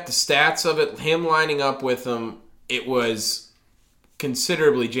 Looking at the stats of it, him lining up with him, it was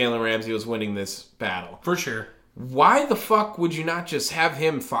considerably Jalen Ramsey was winning this battle. For sure. Why the fuck would you not just have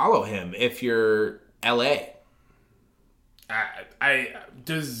him follow him if you're LA?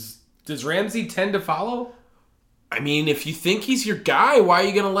 Does Ramsey tend to follow? I mean, if you think he's your guy, why are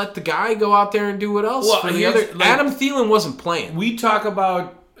you going to let the guy go out there and do what else? Well, for the other, Adam Thielen wasn't playing. We talk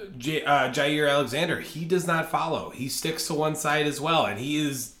about Jair Alexander. He does not follow. He sticks to one side as well, and he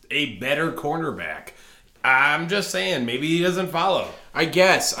is a better cornerback. I'm just saying, maybe he doesn't follow. I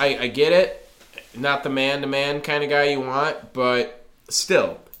guess. I get it. Not the man-to-man kind of guy you want, but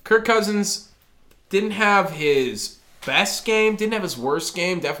still. Kirk Cousins, didn't have his best game, didn't have his worst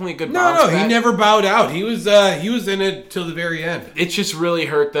game. Definitely a good No, bounce back. he never bowed out. He was in it till the very end. It just really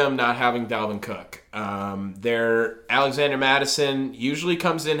hurt them not having Dalvin Cook. Their Alexander Madison usually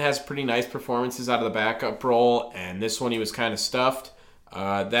comes in, has pretty nice performances out of the backup role, and this one he was kind of stuffed.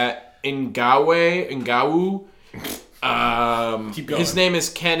 That Ngawu, Keep going. his name is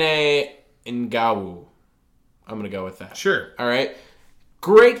Kene Ngawu. I'm going to go with that. Sure. All right.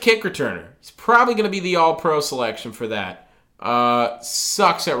 Great kick returner. He's probably going to be the all-pro selection for that.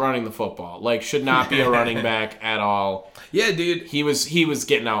 Sucks at running the football. Like, should not be a running back at all. Yeah, dude. He was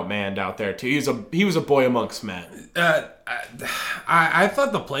getting outmanned out there too. He was a boy amongst men. I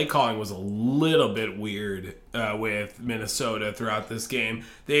thought the play calling was a little bit weird with Minnesota throughout this game.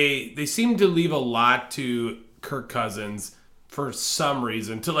 They seemed to leave a lot to Kirk Cousins for some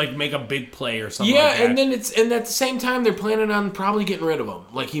reason to like make a big play or something. Yeah, like that. and at the same time they're planning on probably getting rid of him.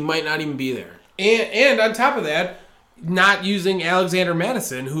 Like he might not even be there. And on top of that, not using Alexander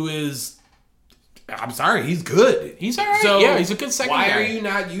Madison, who is, I'm sorry, he's good. He's all right. So yeah, he's a good second why guy. are you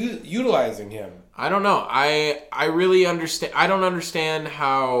not utilizing him? I don't know. I really understand. I don't understand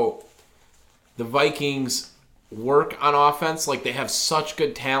how the Vikings work on offense. Like they have such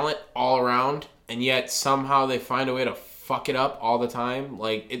good talent all around, and yet somehow they find a way to fuck it up all the time.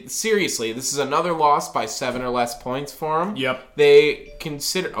 Like seriously, this is another loss by 7 or less points for them. Yep. They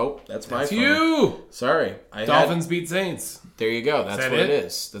consider. Oh, that's my It's phone. you. Sorry, Dolphins beat Saints. There you go. That's that what it it?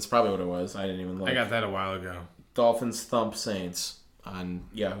 is. That's probably what it was. I didn't even look. I got that a while ago. Dolphins thump Saints on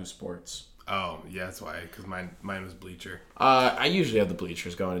Yahoo Sports. Oh, yeah, that's why, because mine was Bleacher. I usually have the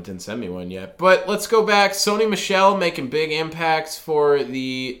bleachers going. It didn't send me one yet. But let's go back. Sony Michel making big impacts for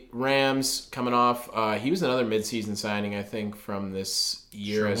the Rams coming off. He was another midseason signing, I think, from this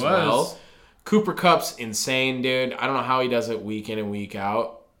year as well. Cooper Kupp's insane, dude. I don't know how he does it week in and week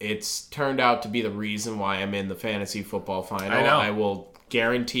out. It's turned out to be the reason why I'm in the fantasy football final. I know. I will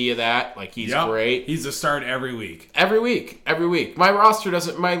guarantee you that. Like, he's great. He's a start every week. Every week. My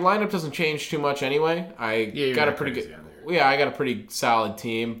lineup doesn't change too much anyway. I got a pretty good. Yeah, I got a pretty solid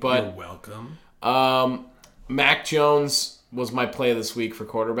team. But You're welcome. Mac Jones was my play this week for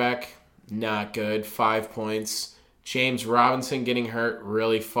quarterback. Not good. 5 points. James Robinson getting hurt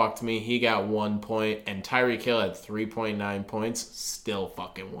really fucked me. He got 1 point, and Tyreek Hill had 3.9 points. Still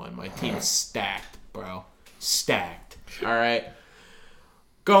fucking won. My team's stacked, bro. Stacked. All right.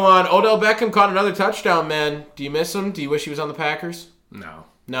 Go on. Odell Beckham caught another touchdown, man. Do you miss him? Do you wish he was on the Packers? No.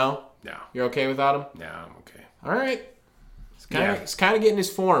 No? No. You're okay without him? No, I'm okay. All right. He's kind of getting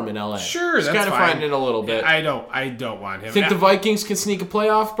his form in LA. Sure, he's that's kind of fine. finding it a little bit. I don't want him. Think the Vikings can sneak a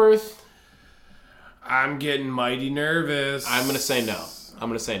playoff berth? I'm getting mighty nervous. I'm going to say no. I'm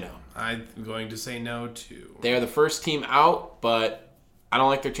going to say no, too. They are the first team out, but I don't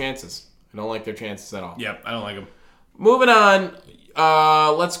like their chances. I don't like their chances at all. Yep, I don't like him. Moving on.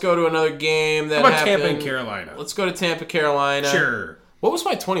 Let's go to another game that How about happened. Tampa and Carolina? Let's go to Tampa, Carolina. Sure. What was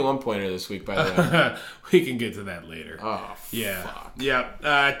my 21-pointer this week, by the way? We can get to that later. Oh, yeah. fuck.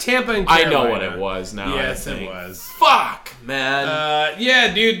 Yeah. Tampa and I Carolina. know what it was now. Yes, I it think. was. Fuck, man.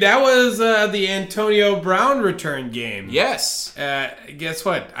 Yeah, dude, that was the Antonio Brown return game. Yes. Guess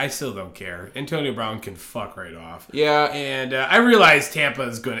what? I still don't care. Antonio Brown can fuck right off. Yeah. And I realize Tampa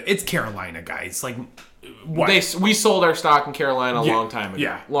is good. It's Carolina, guys. Like, what? We sold our stock in Carolina a long time ago.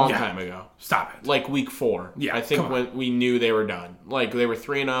 Yeah. Long time ago. Stop it. Like week 4. Yeah, I think come when we knew they were done. Like they were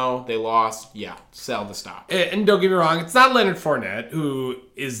 3-0, they lost. Yeah, sell the stock. And don't get me wrong, it's not Leonard Fournette who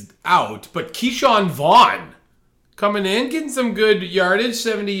is out, but Keyshawn Vaughn coming in, getting some good yardage,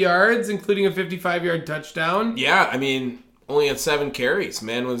 70 yards, including a 55-yard touchdown. Yeah, I mean, only had 7 carries.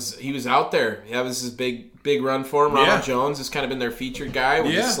 Man, he was out there. That was his big run for him. Ronald Jones has kind of been their featured guy.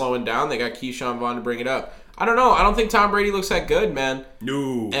 When he's slowing down, they got Keyshawn Vaughn to bring it up. I don't know. I don't think Tom Brady looks that good, man.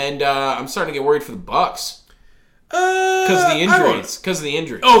 No. And I'm starting to get worried for the Bucs. Because of the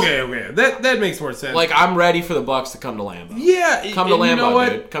injuries. Okay. That makes more sense. Like, I'm ready for the Bucs to come to Lambeau. Yeah. Come to Lambeau, you know what?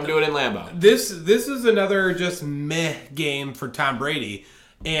 dude. Come do it in Lambeau. This is another just meh game for Tom Brady.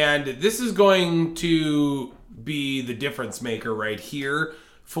 And this is going to be the difference maker right here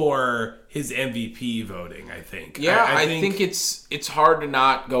for his MVP voting, I think. Yeah, I think it's hard to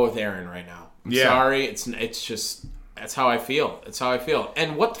not go with Aaron right now. I'm sorry. It's just... That's how I feel.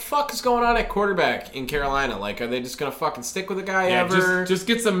 And what the fuck is going on at quarterback in Carolina? Like, are they just going to fucking stick with the guy ever? Just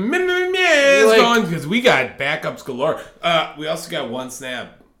get some going, because we got backups galore. We also got one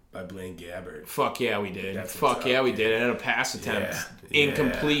snap by Blaine Gabbert. Fuck yeah, we did. That's Fuck yeah, we did. And a pass attempt.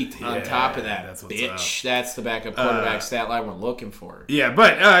 Incomplete on top of that. That's what's bitch. up. That's the backup quarterback stat line we're looking for. Yeah,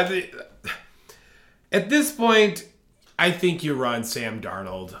 but at this point, I think you run Sam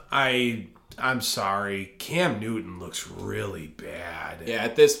Darnold. I'm sorry. Cam Newton looks really bad. Yeah,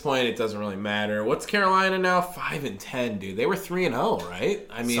 at this point, it doesn't really matter. What's Carolina now? 5-10, dude. They were 3-0, right?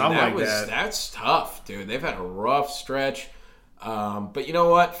 I mean, that's tough, dude. They've had a rough stretch. But you know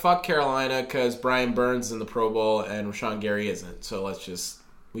what? Fuck Carolina, because Brian Burns is in the Pro Bowl and Rashawn Gary isn't. So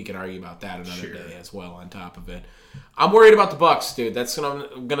we can argue about that another day as well on top of it. I'm worried about the Bucs, dude. That's what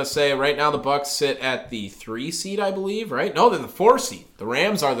I'm gonna say. Right now, the Bucs sit at the 3 seed, I believe. Right? No, they're the 4 seed. The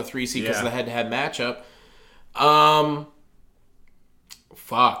Rams are the 3 seed because of the head-to-head matchup.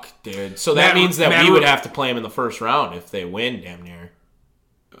 Fuck, dude. So that means that we would have to play them in the first round if they win, damn near.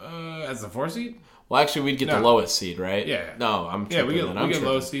 As the 4 seed? Well, actually, we'd get the lowest seed, right? Yeah. No, I'm tripping. We get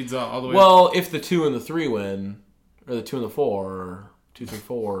low seeds all the way. Well, if the 2 and the 3 win, or the 2 and the 4, 2, 3,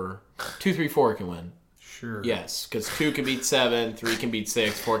 4, 2, 3, 4 can win. Sure. Yes, because 2 can beat 7, 3 can beat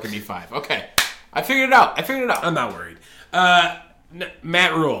 6, 4 can beat 5. Okay. I figured it out. I'm not worried.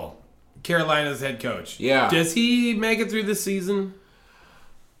 Matt Rule, Carolina's head coach. Yeah. Does he make it through the season?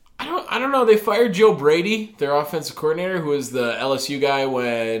 I don't know. They fired Joe Brady, their offensive coordinator, who was the LSU guy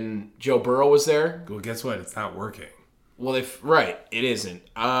when Joe Burrow was there. Well, guess what? It's not working. Well, it isn't.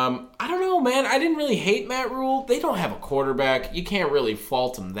 I don't know, man. I didn't really hate Matt Rule. They don't have a quarterback. You can't really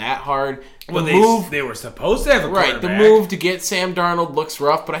fault them that hard. They were supposed to have a quarterback. Right, the move to get Sam Darnold looks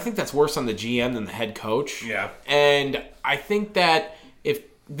rough, but I think that's worse on the GM than the head coach. Yeah. And I think that if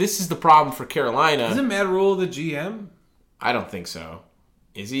this is the problem for Carolina... Isn't Matt Rule the GM? I don't think so.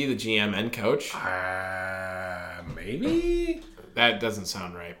 Is he the GM and coach? Maybe? That doesn't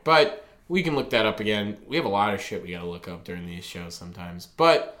sound right. But we can look that up again. We have a lot of shit we gotta look up during these shows sometimes.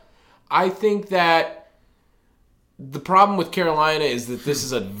 But I think that the problem with Carolina is that this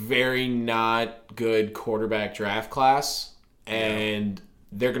is a very not good quarterback draft class. And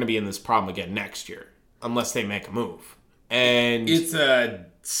they're going to be in this problem again next year. Unless they make a move. And it's a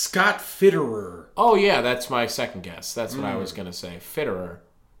Scott Fitterer. Oh, yeah, that's my second guess. That's what I was going to say. Fitterer.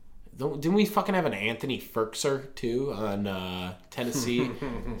 Didn't we fucking have an Anthony Ferkser, too, on Tennessee?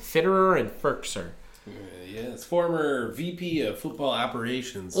 Fitterer and Ferkser. Yes, former VP of football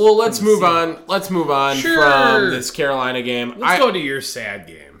operations. Well, let's move on. Let's move on from this Carolina game. Let's go to your sad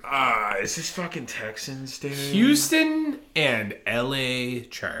game. Is this fucking Texans, dude? Houston and LA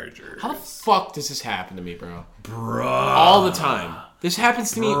Chargers. How the fuck does this happen to me, bro? Bro. All the time. This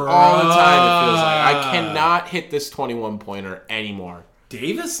happens to me all the time, it feels like. I cannot hit this 21-pointer anymore.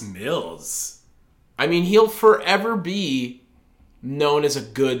 Davis Mills. I mean, he'll forever be known as a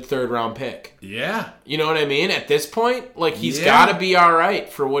good third-round pick. Yeah. You know what I mean? At this point, like, he's got to be all right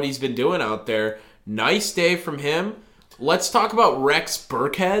for what he's been doing out there. Nice day from him. Let's talk about Rex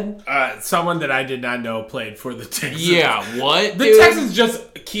Burkhead. Someone that I did not know played for the Texans. Yeah, what? The Texans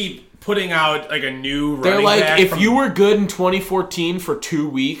just keep putting out like a new running back. They're like, if you were good in 2014 for 2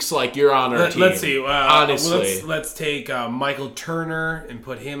 weeks, like, you're on our team. Let's see. Honestly. Let's take Michael Turner and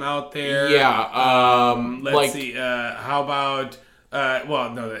put him out there. Yeah. Let's see. How about...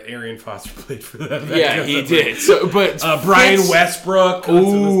 Arian Foster played for them. Yeah, he did. So, but Brian Westbrook.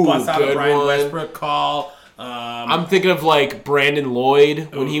 Ooh, bust out a Brian one. Westbrook call. I'm thinking of like Brandon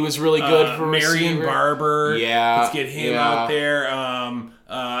Lloyd when he was really good for Marion receiver. Barber. Yeah, let's get him out there.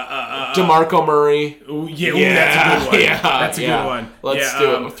 DeMarco Murray. That's a good one. That's a good one. Let's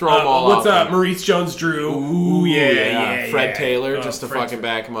do it. Throw them all what's out. Maurice Jones-Drew. Ooh, yeah. Fred Taylor, just to fucking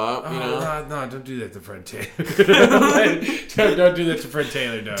back him up. You know? No, don't do that to Fred Taylor. Don't do that to Fred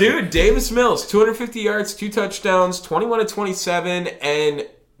Taylor, no. Dude, Davis Mills, 250 yards, 2 touchdowns, 21-27, and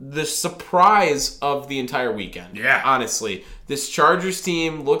the surprise of the entire weekend. Yeah. Honestly. This Chargers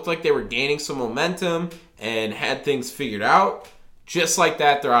team looked like they were gaining some momentum and had things figured out. Just like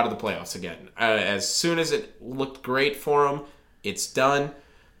that, they're out of the playoffs again. As soon as it looked great for them, it's done.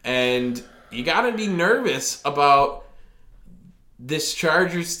 And you got to be nervous about this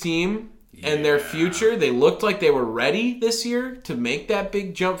Chargers team and their future. They looked like they were ready this year to make that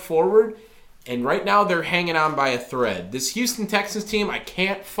big jump forward. And right now, they're hanging on by a thread. This Houston Texans team, I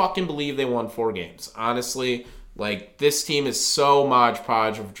can't fucking believe they won 4 games. Honestly, like, this team is so Mod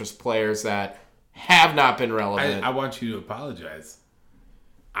Podge of just players that have not been relevant. I want you to apologize.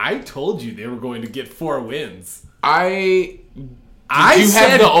 I told you they were going to get 4 wins. Did you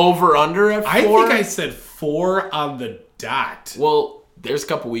have the over-under at 4? I think I said 4 on the dot. Well, there's a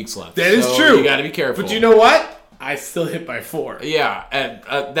couple weeks left. That is true. You got to be careful. But you know what? I still hit by 4. Yeah, and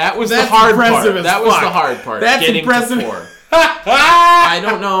that was the hard part. That was the hard part. That's getting impressive. To 4. I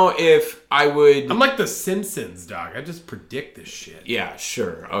don't know if I would. I'm like the Simpsons, dog. I just predict this shit. Yeah,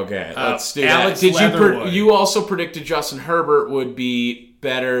 sure. Okay, let's do Alex that. Leatherwood. You also predicted Justin Herbert would be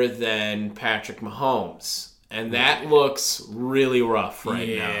better than Patrick Mahomes, And that looks really rough right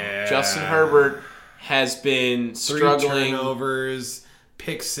Yeah. now. Justin Herbert has been 3 struggling. turnovers,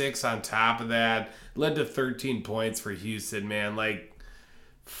 pick 6 on top of that, led to 13 points for Houston, man. Like,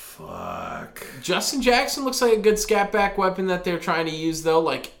 fuck. Justin Jackson looks like a good scat back weapon that they're trying to use, though.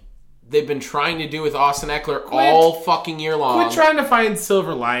 Like, they've been trying to do with Austin Eckler all fucking year long. Quit trying to find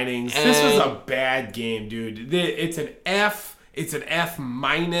silver linings. This was And- a bad game, dude. It's an F. It's an F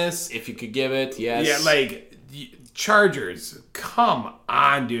minus. If you could give it, yes. Yeah, like Chargers. Come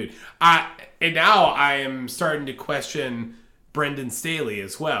on, dude. And now I am starting to question Brendan Staley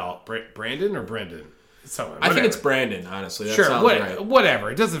as well. Brandon or Brendan? Someone. I think whatever. it's Brandon, honestly. That Sure, sounds right.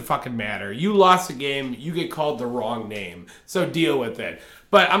 whatever. It doesn't fucking matter. You lost a game. You get called the wrong name. So deal with it.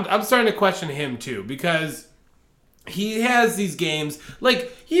 But I'm starting to question him too because he has these games.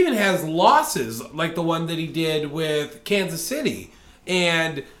 Like, he even has losses like the one that he did with Kansas City.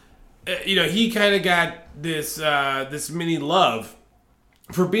 And, he kind of got this mini love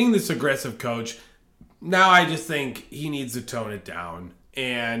for being this aggressive coach. Now I just think he needs to tone it down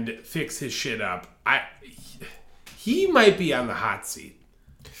and fix his shit up. He might be on the hot seat.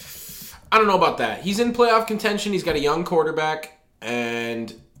 I don't know about that. He's in playoff contention. He's got a young quarterback,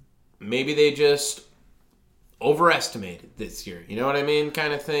 and maybe they just overestimated this year. You know what I mean?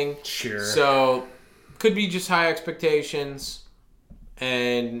 Kind of thing. Sure. So, could be just high expectations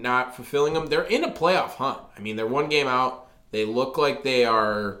and not fulfilling them. They're in a playoff hunt. I mean, they're one game out. They look like they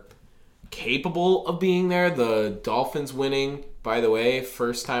are capable of being there. The Dolphins winning, by the way,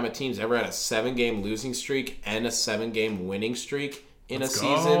 first time a team's ever had a 7-game losing streak and a 7-game winning streak in Let's a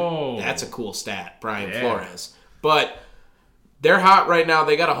go. season. That's a cool stat, Brian Yeah. Flores. But they're hot right now.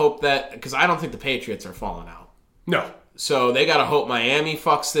 They got to hope that, because I don't think the Patriots are falling out. No. So they got to hope Miami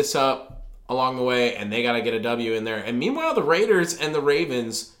fucks this up along the way, and they got to get a W in there. And meanwhile, the Raiders and the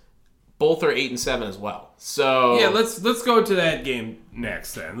Ravens both are 8-7 as well. So Yeah, let's go to that game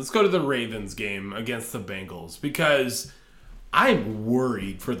next then. Let's go to the Ravens game against the Bengals because I'm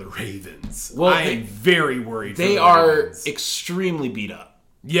worried for the Ravens. Well, I am very worried for they the are Ravens. extremely beat up.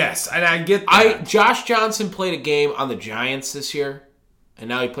 Yes, and I get that. Josh Johnson played a game on the Giants this year, and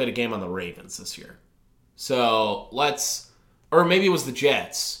now he played a game on the Ravens this year. So or maybe it was the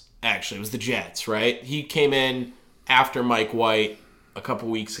Jets. Actually, it was the Jets, right? He came in after Mike White a couple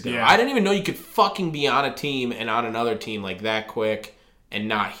weeks ago. Yeah. I didn't even know you could fucking be on a team and on another team like that quick and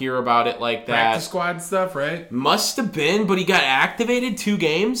not hear about it like that. Practice squad stuff, right? Must have been, but he got activated 2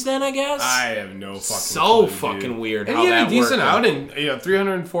 games then, I guess? I have no fucking So clue, dude. fucking weird And how he had that a decent worked out. outing,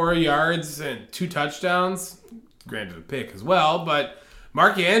 304 yards and 2 touchdowns. Granted a pick as well, but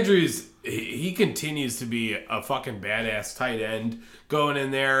Mark Andrews, he continues to be a fucking badass tight end, going in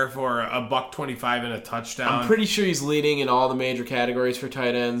there for $125 and a touchdown. I'm pretty sure he's leading in all the major categories for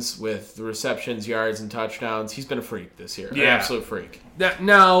tight ends with the receptions, yards, and touchdowns. He's been a freak this year. Yeah. An absolute freak.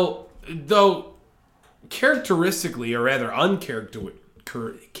 Now, though, characteristically, or rather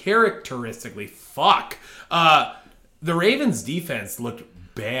uncharacteristically, the Ravens' defense looked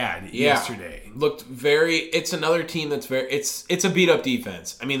bad yesterday. Looked it's another team that's it's a beat up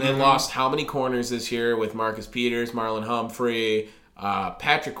defense. I mean, they lost how many corners this year with Marcus Peters, Marlon Humphrey,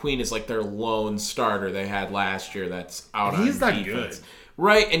 Patrick Queen is like their lone starter they had last year that's out on He's not defense. good.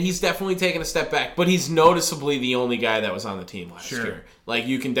 Right, and he's definitely taken a step back, but he's noticeably the only guy that was on the team last Sure. year. Like,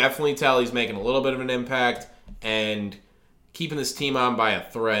 you can definitely tell he's making a little bit of an impact and keeping this team on by a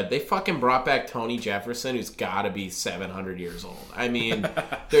thread. They fucking brought back Tony Jefferson, who's got to be 700 years old. I mean,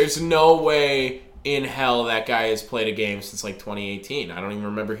 there's no way in hell that guy has played a game since, like, 2018. I don't even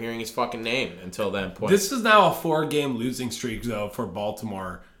remember hearing his fucking name until then point. This is now a 4-game losing streak, though, for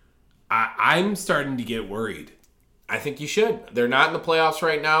Baltimore. I'm starting to get worried. I think you should. They're not in the playoffs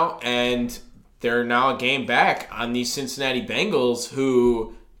right now, and they're now a game back on these Cincinnati Bengals,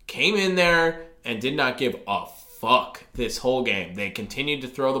 who came in there and did not give a fuck this whole game. They continued to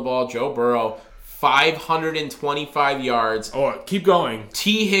throw the ball. Joe Burrow, 525 yards. Oh, keep going.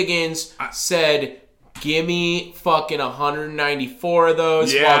 T. Higgins said, give me fucking 194 of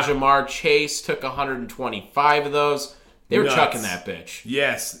those, Yeah. while Jamar Chase took 125 of those. They were Nuts. chucking that bitch.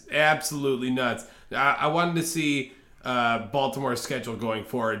 Yes, absolutely nuts. I wanted to see Baltimore's schedule going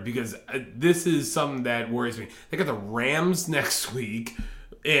forward because this is something that worries me. They got the Rams next week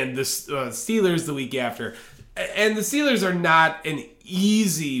and the Steelers the week after. And the Steelers are not an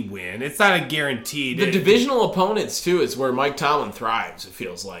easy win. It's not a guaranteed. The divisional opponents, too, is where Mike Tomlin thrives, it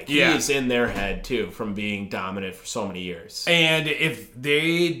feels like. Yeah. He is in their head, too, from being dominant for so many years. And if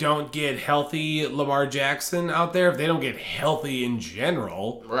they don't get healthy Lamar Jackson out there, if they don't get healthy in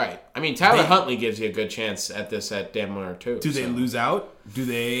general, Right. I mean, Tyler Huntley gives you a good chance at this at Denver, too. do they lose out? Do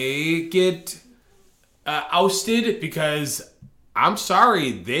they get ousted because I'm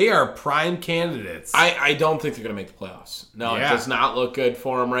sorry, they are prime candidates. I don't think they're going to make the playoffs. No, Yeah. It does not look good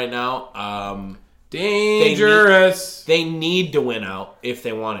for them right now. Dangerous. They need to win out if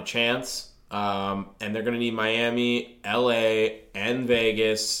they want a chance. And they're going to need Miami, LA, and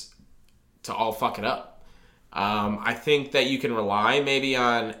Vegas to all fuck it up. I think that you can rely maybe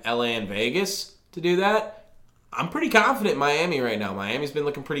on LA and Vegas to do that. I'm pretty confident in Miami right now. Miami's been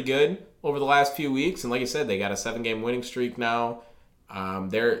looking pretty good over the last few weeks, and like I said, they got a 7-game winning streak now.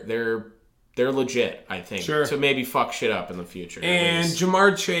 They're legit, I think, to maybe fuck shit up in the future. And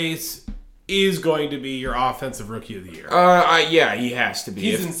Jamar Chase is going to be your offensive rookie of the year. Yeah, he has to be.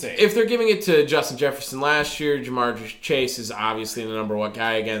 He's insane. If they're giving it to Justin Jefferson last year, Jamar Chase is obviously the number one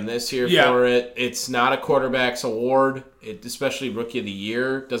guy again this year for it. It's not a quarterback's award, especially rookie of the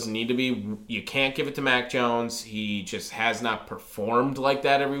year. Doesn't need to be. You can't give it to Mac Jones. He just has not performed like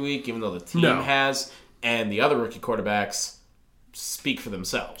that every week, even though the team has. And the other rookie quarterbacks speak for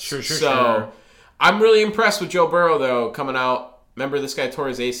themselves. Sure. I'm really impressed with Joe Burrow, though, coming out. Remember, this guy tore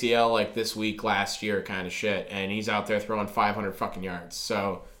his ACL like this week last year kind of shit, and he's out there throwing 500 fucking yards.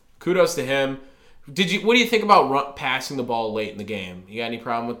 So, kudos to him. What do you think about passing the ball late in the game? You got any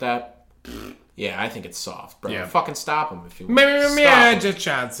problem with that? Yeah, I think it's soft, bro. Yeah. Fucking stop him if you want. Yeah, Jeff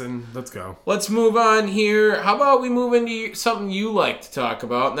Johnson. Let's go. Let's move on here. How about we move into something you like to talk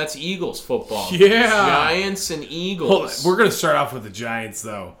about, and that's Eagles football. Yeah. Giants and Eagles. We're going to start off with the Giants,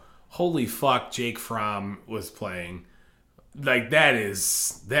 though. Holy fuck, Jake Fromm was playing. Like,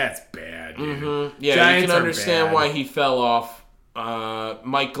 that's bad, dude. Mm-hmm. Yeah, Giants, you can understand why he fell off.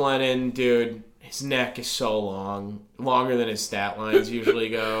 Mike Glennon, dude, his neck is so long. Longer than his stat lines usually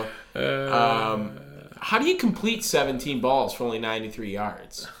go. How do you complete 17 balls for only 93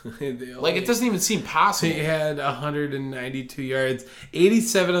 yards? It doesn't even seem possible. He had 192 yards.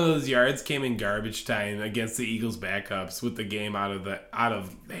 87 of those yards came in garbage time against the Eagles backups with the game out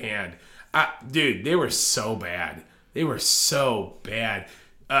of hand. Dude, they were so bad.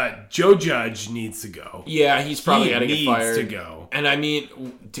 Joe Judge needs to go. Yeah, he's probably got to get fired. He needs to go. And I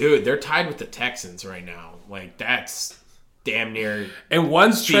mean, dude, they're tied with the Texans right now. Like, that's damn near. And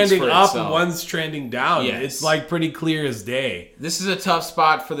one's trending up and one's trending down. Yes. It's like pretty clear as day. This is a tough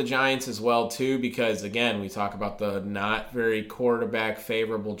spot for the Giants as well, too, because, again, we talk about the not very quarterback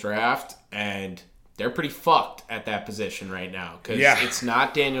favorable draft, and they're pretty fucked at that position right now because it's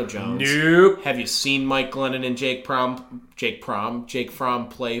not Daniel Jones. Nope. Have you seen Mike Glennon and Jake Fromm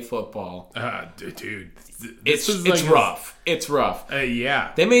play football? Dude, it's rough. It's rough.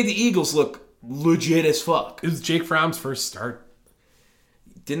 Yeah. They made the Eagles look legit as fuck. It was Jake Fromm's first start.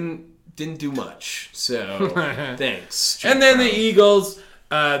 Didn't do much. So thanks. Jake and then Fromm. The Eagles,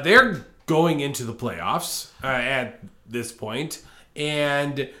 they're going into the playoffs at this point,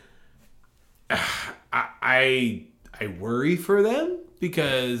 and I worry for them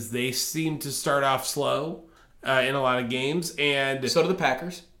because they seem to start off slow in a lot of games, and so do the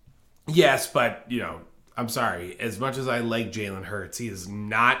Packers. Yes, but I'm sorry. As much as I like Jalen Hurts, he is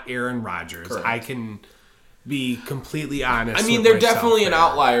not Aaron Rodgers. Correct. I can be completely honest. I mean, they're definitely an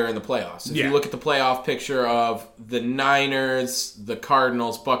outlier in the playoffs. If you look at the playoff picture of the Niners, the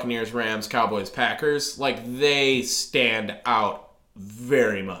Cardinals, Buccaneers, Rams, Cowboys, Packers, they stand out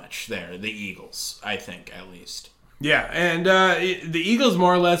very much there. The Eagles, I think, at least. Yeah, and the Eagles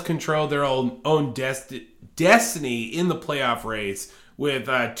more or less control their own destiny in the playoff race with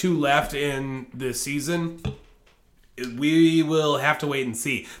 2 left in this season. We will have to wait and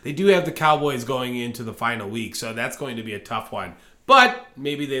see. They do have the Cowboys going into the final week, so that's going to be a tough one. But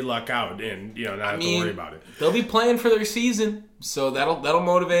maybe they luck out and not have to worry about it. They'll be playing for their season, so that'll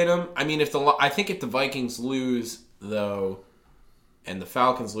motivate them. I mean, if the Vikings lose though, and the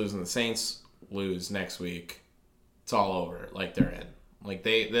Falcons lose and the Saints lose next week, it's all over. They're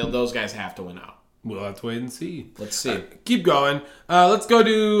in. Those guys have to win out. We'll have to wait and see. Let's see. Keep going. Let's go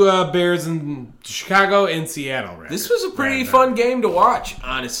to Bears in Chicago and Seattle. Rather. This was a pretty fun game to watch,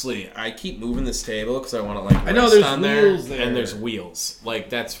 honestly. I keep moving this table because I want to I know there's wheels there. And there's wheels.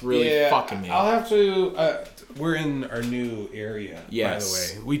 That's really fucking me. I'll have to. We're in our new area.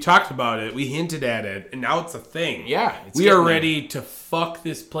 Yes. By the way, we talked about it. We hinted at it, and now it's a thing. Yeah. We are ready to fuck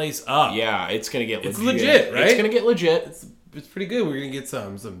this place up. Yeah, it's gonna get legit. It's legit, right? It's gonna get legit. It's pretty good. We're going to get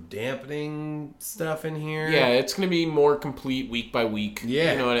some dampening stuff in here. Yeah, it's going to be more complete week by week.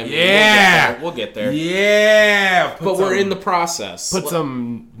 Yeah. You know what I mean? Yeah. We'll get there. Yeah. But we're in the process. Put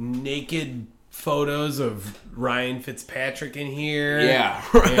some naked photos of Ryan Fitzpatrick in here. Yeah,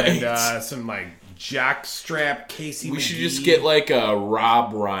 right. And some, jockstrap Casey We McGee. should just get like a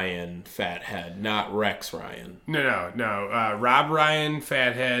Rob Ryan fathead, not Rex Ryan. No. Rob Ryan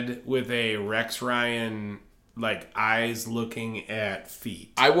fathead with a Rex Ryan like eyes looking at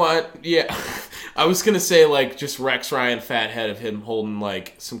feet. I was gonna say like just Rex Ryan fathead of him holding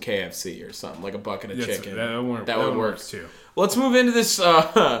like some KFC or something, like a bucket of chicken. That would work works too. Let's move into this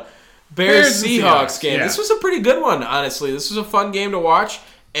Bears Seahawks game. Yeah. This was a pretty good one, honestly. This was a fun game to watch,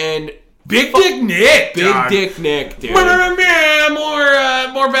 and Big Dick Nick, dog. Dick Nick, dude.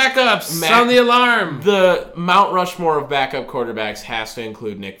 More backups. Sound the alarm. The Mount Rushmore of backup quarterbacks has to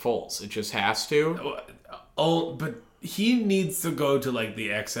include Nick Foles. It just has to. Oh, but he needs to go to like the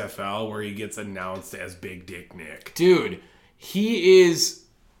XFL where he gets announced as Big Dick Nick. Dude, he is...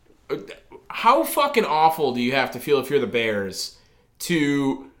 How fucking awful do you have to feel if you're the Bears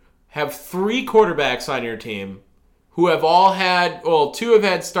to have 3 quarterbacks on your team who have all had... Well, 2 have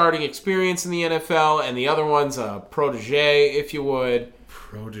had starting experience in the NFL, and the other one's a protege, if you would.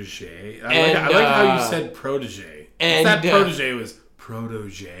 Protege? I like how you said protege. And that protege was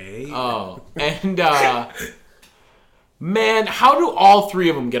protege. Oh, and man, how do all 3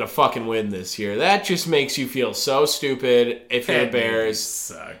 of them get a fucking win this year? That just makes you feel so stupid if you're the Bears.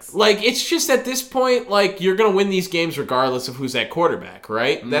 Sucks. Like, it's just at this point, like, you're going to win these games regardless of who's at quarterback,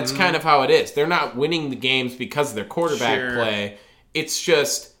 right? Mm-hmm. That's kind of how it is. They're not winning the games because of their quarterback play. It's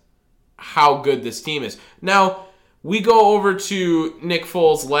just how good this team is. Now, we go over to Nick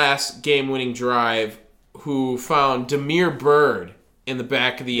Foles' last game-winning drive, who found Damiere Byrd in the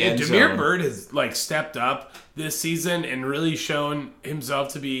back of the end zone. Damiere Byrd has like stepped up this season and really shown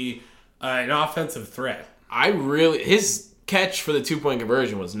himself to be an offensive threat. His catch for the 2-point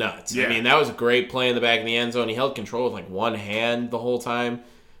conversion was nuts. Yeah. I mean, that was a great play in the back of the end zone. He held control with like one hand the whole time.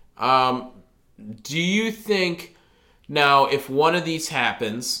 Do you think now if one of these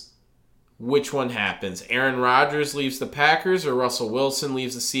happens, which one happens? Aaron Rodgers leaves the Packers or Russell Wilson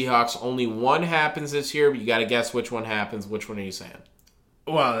leaves the Seahawks? Only one happens this year, but you got to guess which one happens. Which one are you saying?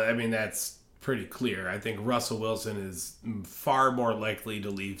 Well, I mean, that's pretty clear. I think Russell Wilson is far more likely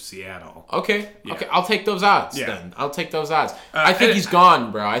to leave Seattle. Okay. Yeah. Okay, I'll take those odds then. I'll take those odds. I think he's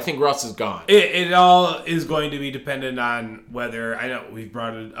gone, bro. I think Russ is gone. It all is going to be dependent on whether, I know we've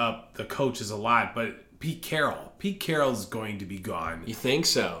brought it up, the coaches a lot, but Pete Carroll's going to be gone. You think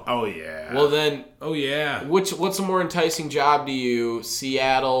so? Oh, yeah. Well, then... Oh, yeah. What's a more enticing job to you?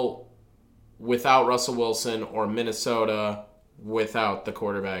 Seattle without Russell Wilson or Minnesota without the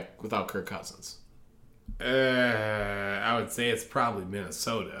quarterback, without Kirk Cousins? I would say it's probably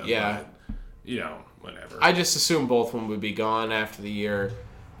Minnesota. Yeah. But, whatever. I just assume both of them would be gone after the year.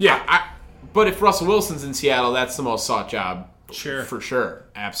 Yeah. But if Russell Wilson's in Seattle, that's the most sought job. Sure. For sure.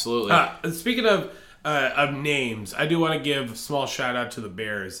 Absolutely. Speaking of names, I do want to give a small shout out to the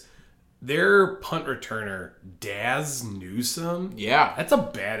Bears. Their punt returner, Daz Newsome. Yeah. That's a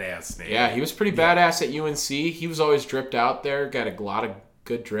badass name. Yeah, he was pretty badass at UNC. He was always dripped out there. Got a lot of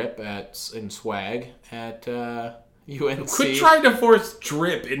good drip in swag at UNC. Quit trying to force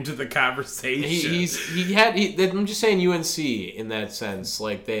drip into the conversation. I'm just saying UNC in that sense.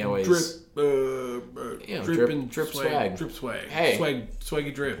 Like they always drip swag. Drip swag. Hey.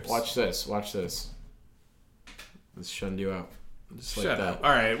 Swaggy drips. Watch this. Let's shunned you out. Just like Shut that. up. All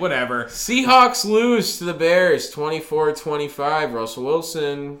right, whatever. Seahawks lose to the Bears 24-25. Russell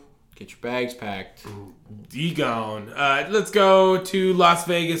Wilson, get your bags packed. D gone. Let's go to Las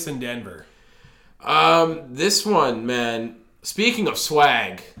Vegas and Denver. This one, man. Speaking of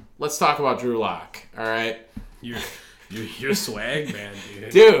swag, let's talk about Drew Lock. All right, you're swag man,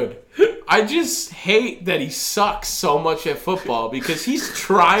 dude. I just hate that he sucks so much at football because he's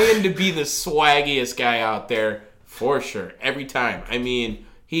trying to be the swaggiest guy out there. For sure. Every time. I mean,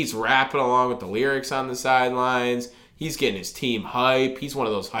 he's rapping along with the lyrics on the sidelines. He's getting his team hype. He's one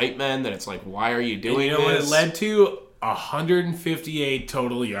of those hype men that it's like, why are you doing this? You know what it led to? 158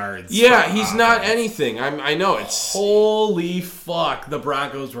 total yards. Yeah, he's not anything. I know. It's holy fuck. The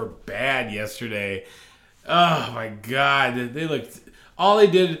Broncos were bad yesterday. Oh, my God. They looked... All they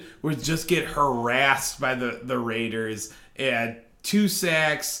did was just get harassed by the Raiders. And 2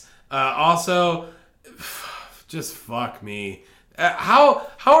 sacks. Also... Just fuck me. How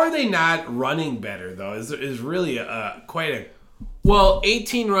are they not running better though? Is really quite a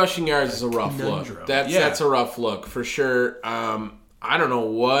 18 rushing yards is a rough look. That's a rough look for sure. I don't know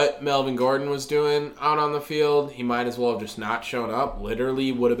what Melvin Gordon was doing out on the field. He might as well have just not shown up.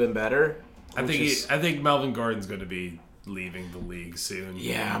 Literally would have been better. I think Melvin Gordon's going to be leaving the league soon.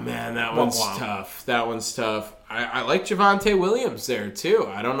 Yeah, man, that one's tough. I like Javonte Williams there too.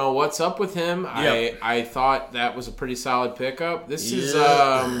 I don't know what's up with him. Yep. I thought that was a pretty solid pickup. This is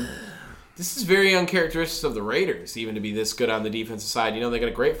This is very uncharacteristic of the Raiders, even to be this good on the defensive side. They got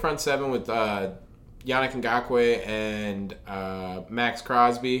a great front seven with Yannick Ngakoue and Max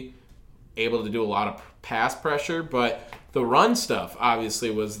Crosby, able to do a lot of pass pressure, but the run stuff obviously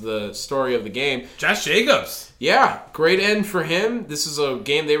was the story of the game. Josh Jacobs. Yeah, great end for him. This is a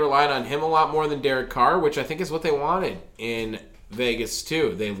game they relied on him a lot more than Derek Carr, which I think is what they wanted in Vegas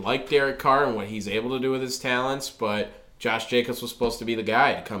too. They like Derek Carr and what he's able to do with his talents, but Josh Jacobs was supposed to be the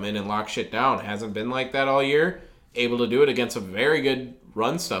guy to come in and lock shit down. Hasn't been like that all year. Able to do it against a very good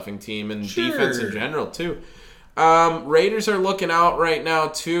run-stuffing team and defense in general too. Raiders are looking out right now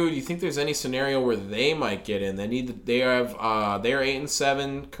too. Do you think there's any scenario where they might get in? They are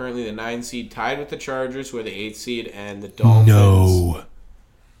 8-7, currently the 9 seed, tied with the Chargers, who are the 8 seed, and the Dolphins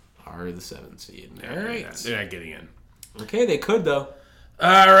are the 7 seed. All right, They're not getting in. Okay, they could though.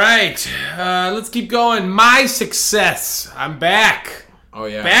 All right, let's keep going. My success. I'm back. Oh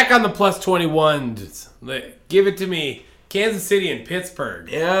yeah, back on the plus 21. Give it to me. Kansas City and Pittsburgh.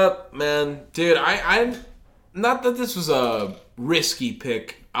 Yep, man, dude. I not that this was a risky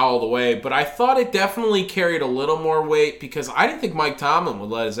pick all the way, but I thought it definitely carried a little more weight because I didn't think Mike Tomlin would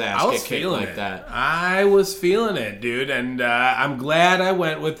let his ass get kicked like that. I was feeling it, dude, and I'm glad I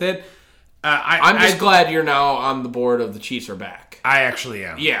went with it. I'm just glad you're now on the board of the Chiefs are back. I actually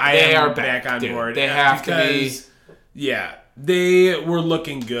am. Yeah, they are back on dude. board. They have to be. Yeah, they were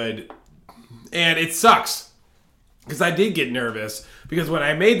looking good, and it sucks because I did get nervous because when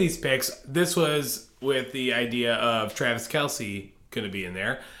I made these picks, this was with the idea of Travis Kelce going to be in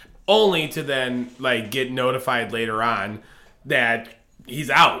there, only to then get notified later on that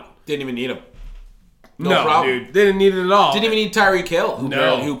he's out. Didn't even need him. No problem. Dude, they didn't need it at all. Didn't even need Tyreek Hill,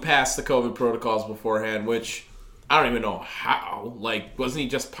 who passed the COVID protocols beforehand, which I don't even know how. Wasn't he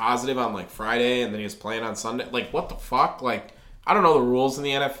just positive on Friday and then he was playing on Sunday? What the fuck? I don't know the rules in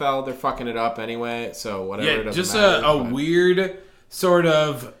the NFL. They're fucking it up anyway, so whatever. Yeah, just a weird sort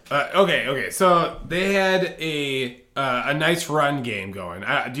of. Okay. So they had a nice run game going.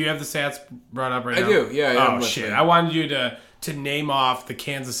 Do you have the stats brought up right now? I do. Yeah. Oh shit! I wanted you to name off the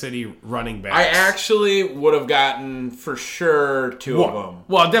Kansas City running backs. I actually would have gotten for sure two of them.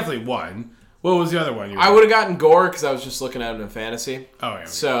 Well, definitely one. What was the other one? I would have gotten Gore because I was just looking at him in fantasy. Oh yeah.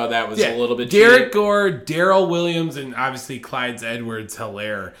 So that was a little bit. Derek cheap. Gore, Darrell Williams, and obviously Clyde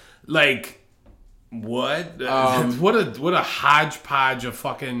Edwards-Helaire. What? What a hodgepodge of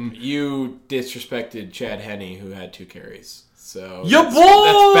fucking. You disrespected Chad Henne, who had 2 carries. So your boy,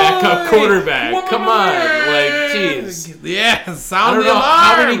 that's backup quarterback. Come on, jeez. Yeah, sound I don't the know alarm.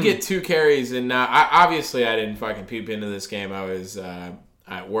 how did he get 2 carries and not. Obviously, I didn't fucking peep into this game. I was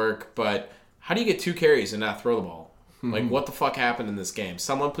at work, but how do you get 2 carries and not throw the ball? What the fuck happened in this game?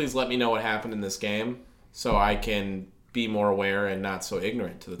 Someone please let me know what happened in this game so I can be more aware and not so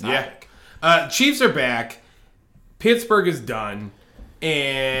ignorant to the topic. Yeah. Chiefs are back. Pittsburgh is done,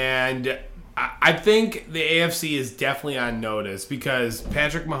 and I think the AFC is definitely on notice because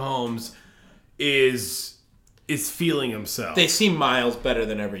Patrick Mahomes is feeling himself. They seem miles better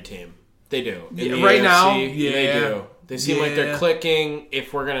than every team. They do. Right now, they do. They seem like they're clicking.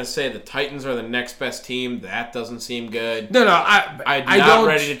 If we're going to say the Titans are the next best team, that doesn't seem good. No, I'm not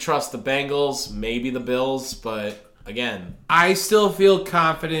ready to trust the Bengals, maybe the Bills, but again. I still feel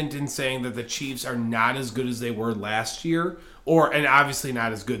confident in saying that the Chiefs are not as good as they were last year, and obviously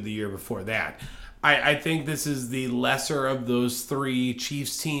not as good the year before that. I think this is the lesser of those 3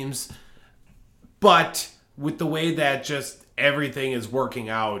 Chiefs teams, but with the way that just everything is working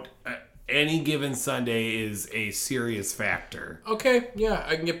out, any given Sunday is a serious factor. Okay, yeah,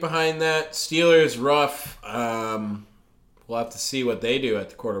 I can get behind that. Steelers, rough. We'll have to see what they do at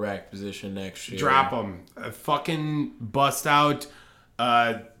the quarterback position next year. Drop them. Fucking bust out.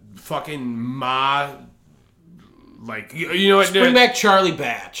 Fucking Ma. You know what? Bring back Charlie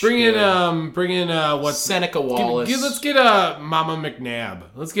Batch. Bring in what's Seneca Wallace. Let's get Mama McNabb.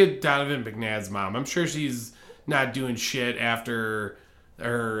 Let's get Donovan McNabb's mom. I'm sure she's not doing shit after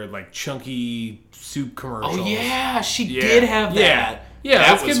her chunky soup commercials. Oh yeah, she did have that. Yeah,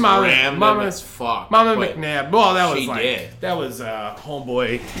 that let's was get Mama as fuck. Mama McNabb. Well, that was that was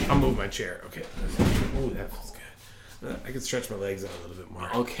homeboy. I'll move my chair. Okay. Oh, that feels good. I can stretch my legs out a little bit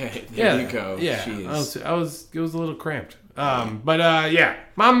more. Okay, there you go. Yeah, jeez. It was a little cramped. But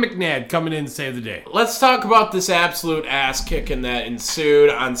Mom McNabb coming in to save the day. Let's talk about this absolute ass kicking that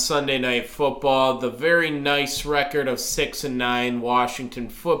ensued on Sunday Night Football. The very nice record of 6-9 Washington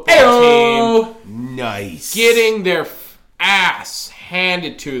football team. Nice. Getting their ass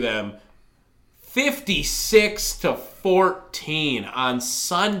handed to them 56-14 on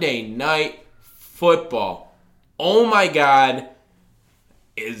Sunday Night Football. Oh my God.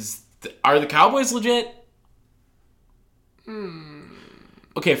 Is Are the Cowboys legit?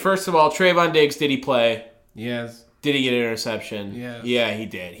 Okay, first of all, Trayvon Diggs, did he play? Yes. Did he get an interception? Yes. Yeah, he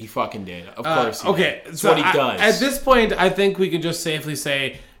did. He fucking did. Of course he okay, did. That's so what he does. At this point, I think we can just safely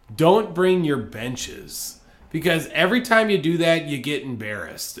say, don't bring your benches. Because every time you do that, you get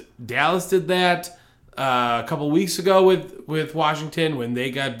embarrassed. Dallas did that a couple weeks ago with Washington when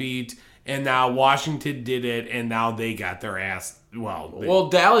they got beat. And now Washington did it, and now they got their ass. Well,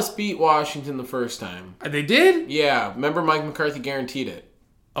 Dallas beat Washington the first time. They did? Yeah, remember Mike McCarthy guaranteed it.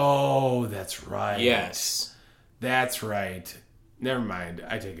 Oh, that's right. Yes. That's right. Never mind.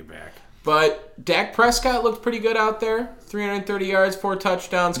 I take it back. But Dak Prescott looked pretty good out there. 330 yards, 4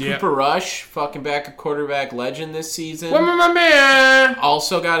 touchdowns. Yep. Cooper Rush, fucking backup quarterback legend this season. My man.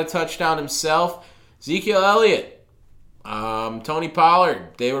 Also got a touchdown himself. Ezekiel Elliott. Tony Pollard,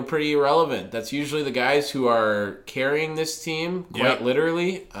 they were pretty irrelevant. That's usually the guys who are carrying this team, quite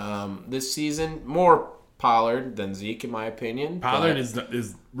literally, this season. More Pollard than Zeke, in my opinion. Pollard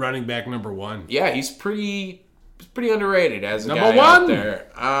is running back number 1. Yeah, he's pretty underrated as a number guy 1 out there.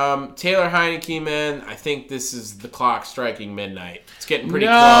 Taylor Heineke, man, I think this is the clock striking midnight. It's getting pretty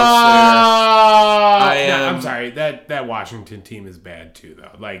close there. I'm sorry. That Washington team is bad too,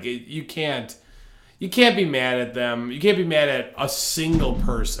 though. Like you can't be mad at them. You can't be mad at a single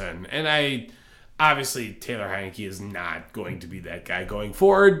person. And obviously Taylor Heineke is not going to be that guy going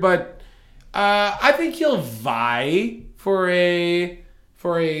forward, but I think he'll vie for a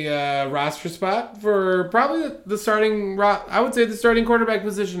roster spot for probably the starting. I would say the starting quarterback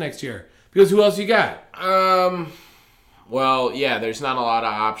position next year. Because who else you got? Well, yeah, there's not a lot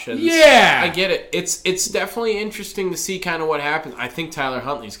of options. Yeah. I get it. It's definitely interesting to see kind of what happens. I think Tyler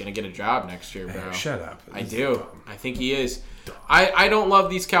Huntley's going to get a job next year, bro. Shut up. I do. I think he is. I don't love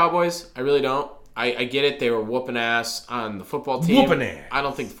these Cowboys. I really don't. I get it. They were whooping ass on the football team. Whooping ass. I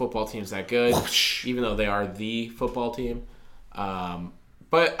don't think the football team's that good, even though they are the football team.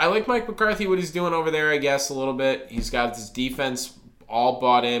 But I like Mike McCarthy, what he's doing over there, I guess, a little bit. He's got his defense all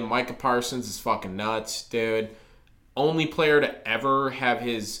bought in. Micah Parsons is fucking nuts, dude. Only player to ever have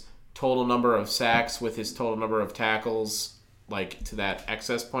his total number of sacks with his total number of tackles, like to that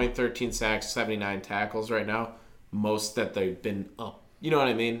excess point, 13 sacks, 79 tackles right now. Most that they've been up. You know what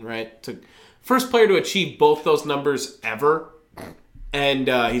I mean, right? First player to achieve both those numbers ever, and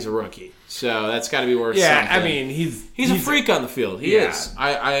he's a rookie. So that's got to be worth something. I mean, he's a freak on the field. He is.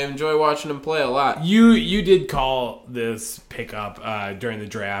 I enjoy watching him play a lot. You did call this pickup during the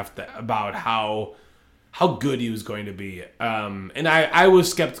draft about how good he was going to be. And I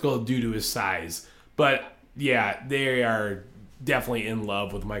was skeptical due to his size. But, yeah, they are definitely in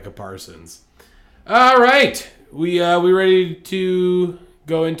love with Micah Parsons. All right. We ready to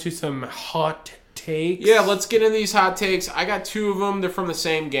go into some hot takes? Yeah, let's get into these hot takes. I got 2 of them. They're from the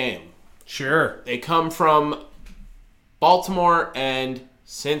same game. Sure. They come from Baltimore and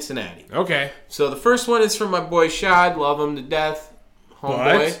Cincinnati. Okay. So the first one is from my boy Shad. Love him to death.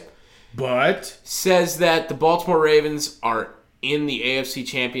 Homeboy. But says that the Baltimore Ravens are in the AFC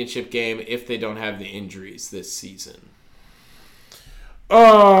Championship game if they don't have the injuries this season.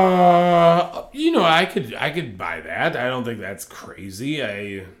 I could buy that. I don't think that's crazy.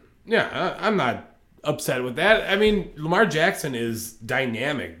 I'm not upset with that. I mean, Lamar Jackson is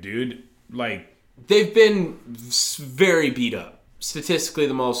dynamic, dude. Like, they've been very beat up. Statistically,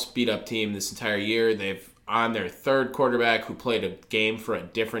 the most beat up team this entire year. They've on their 3rd quarterback who played a game for a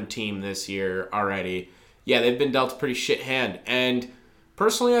different team this year already. Yeah, they've been dealt a pretty shit hand. And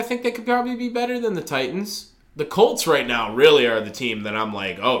personally, I think they could probably be better than the Titans. The Colts right now really are the team that I'm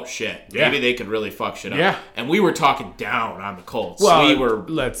like, oh shit, maybe they could really fuck shit up. Yeah. And we were talking down on the Colts. Well,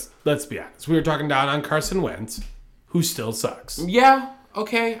 let's be honest. We were talking down on Carson Wentz, who still sucks. Yeah,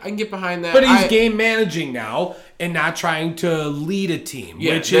 okay, I can get behind that. But he's game managing now and not trying to lead a team.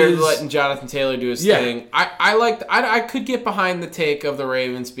 Yeah, which they're is letting Jonathan Taylor do his thing. I could get behind the take of the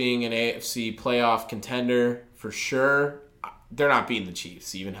Ravens being an AFC playoff contender for sure. They're not beating the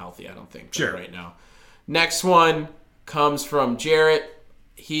Chiefs, even healthy, I don't think, right now. Next one comes from Jarrett.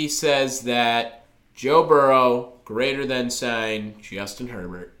 He says that Joe Burrow greater than sign Justin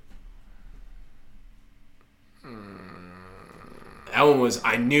Herbert.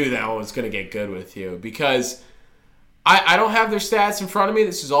 I knew that one was going to get good with you because I don't have their stats in front of me.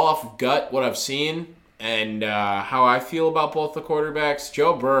 This is all off of gut, what I've seen, and how I feel about both the quarterbacks.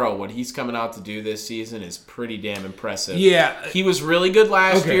 Joe Burrow, what he's coming out to do this season is pretty damn impressive. Yeah. He was really good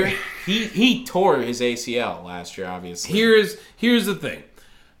last year. He tore his ACL last year, obviously. Here's the thing.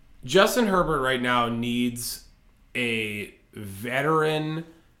 Justin Herbert right now needs a veteran,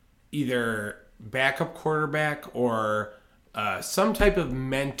 either backup quarterback or some type of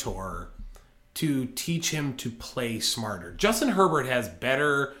mentor to teach him to play smarter. Justin Herbert has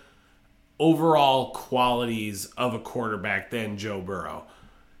better overall qualities of a quarterback than Joe Burrow.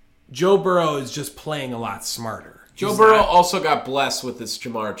 Joe Burrow is just playing a lot smarter. Joe Burrow also got blessed with this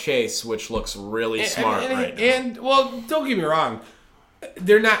Jamar Chase, which looks really smart right now. And, well, don't get me wrong.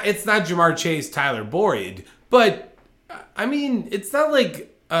 It's not Jamar Chase, Tyler Boyd. But, I mean, it's not like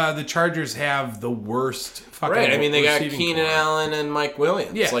the Chargers have the worst fucking Right, I mean, they got receiving Keenan core. Allen and Mike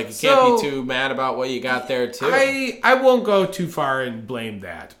Williams. Yeah, Like, you can't be too mad about what you got there, too. I won't go too far and blame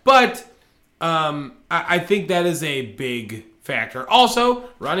that. But I think that is a big factor. Also,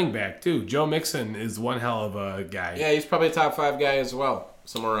 running back, too. Joe Mixon is one hell of a guy. Yeah, he's probably a top 5 guy as well.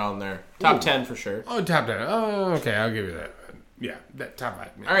 Somewhere around there. Top 10 for sure. Oh, top 10. Oh, okay, I'll give you that. Yeah, that top 5.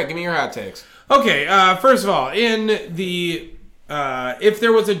 Yeah. All right, give me your hot takes. Okay, first of all, in the if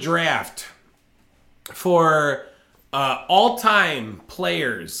there was a draft for all-time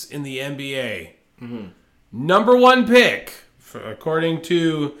players in the NBA, number one pick, according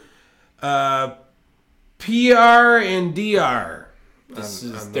to PR and DR.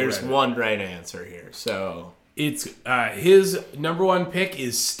 There's one right answer here, so It's his number one pick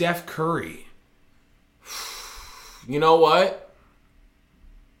is Steph Curry. you know what?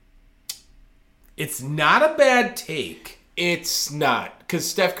 It's not a bad take. It's not, because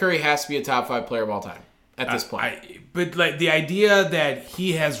Steph Curry has to be a top 5 player of all time at this point. But like the idea that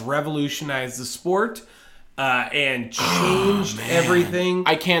he has revolutionized the sport and changed everything.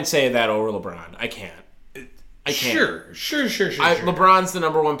 I can't say that over LeBron. I can't. Sure. LeBron's the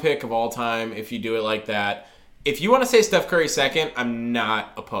number one pick of all time if you do it like that. If you want to say Steph Curry second, I'm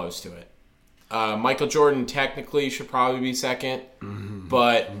not opposed to it. Michael Jordan technically should probably be second.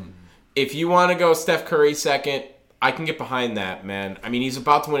 But if you want to go Steph Curry second, I can get behind that, man. I mean, he's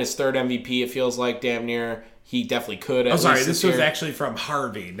about to win his 3rd MVP, it feels like, damn near. He definitely could. I'm sorry, this was actually from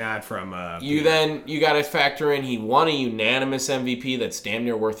Harvey, not from... You got to factor in he won a unanimous MVP that's damn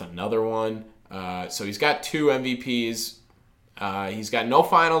near worth another one. So he's got 2 MVPs. He's got no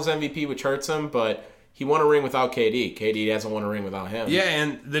finals MVP, which hurts him, but he won a ring without KD. KD hasn't won a ring without him. Yeah,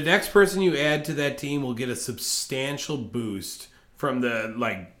 and the next person you add to that team will get a substantial boost from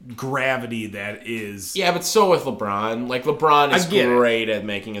the gravity that is... Yeah, but so with LeBron. Like, LeBron is great at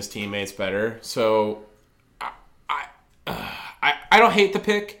making his teammates better. So I don't hate the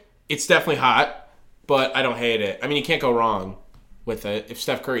pick. It's definitely hot, but I don't hate it. I mean, you can't go wrong with it. If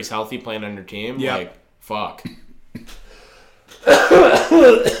Steph Curry's healthy playing on your team, fuck.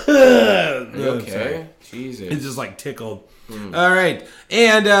 Okay. Jesus. It's just tickled. All right.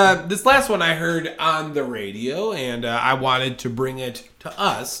 And this last one I heard on the radio, and I wanted to bring it to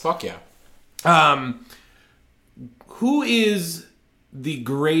us. Fuck yeah. Who is the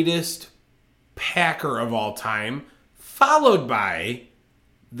greatest Packer of all time, followed by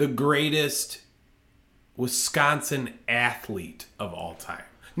the greatest Wisconsin athlete of all time?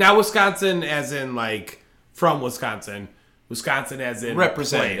 Not Wisconsin as in from Wisconsin. Wisconsin as in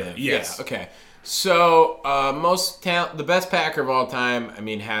representative. Player. Yes. Yeah, okay. So, the best Packer of all time, I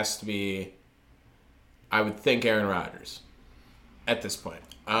mean, has to be, I would think, Aaron Rodgers at this point.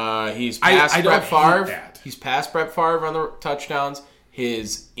 He's past Brett Favre. He's past Brett Favre on the touchdowns.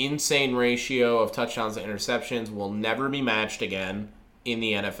 His insane ratio of touchdowns to interceptions will never be matched again in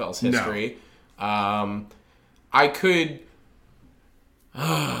the NFL's history. No.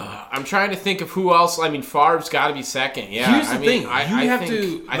 I'm trying to think of who else. I mean, Favre's got to be second. Yeah. Here's the thing.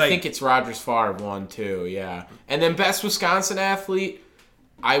 I think it's Rodgers Favre 1, 2. Yeah. And then best Wisconsin athlete,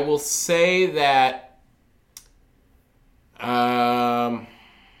 I will say that.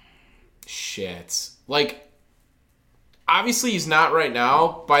 Obviously he's not right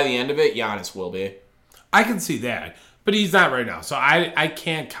now. By the end of it, Giannis will be. I can see that, but he's not right now, so I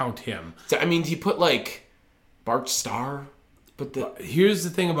can't count him. I mean, do you put Bart Starr? Here's the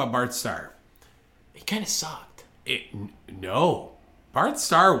thing about Bart Starr. He kind of sucked. No. Bart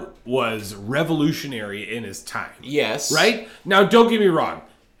Starr was revolutionary in his time. Yes. Right? Now, don't get me wrong.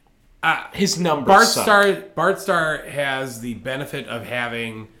 His numbers suck. Bart Starr has the benefit of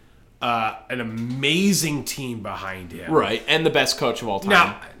having an amazing team behind him. Right, and the best coach of all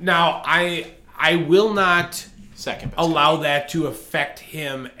time. Now I will not second allow that to affect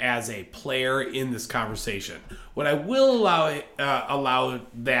him as a player in this conversation. What I will allow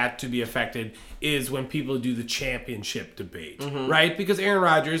that to be affected is when people do the championship debate, right? Because Aaron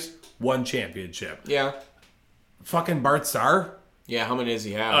Rodgers won championship. Yeah. Fucking Bart Starr. Yeah, how many does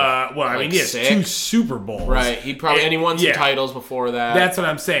he have? Well, I mean, he has 2 Super Bowls. Right. He won some titles before that. That's what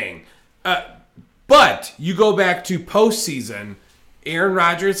I'm saying. But you go back to postseason, Aaron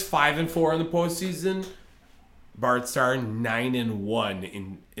Rodgers 5-4 in the postseason. Bart Starr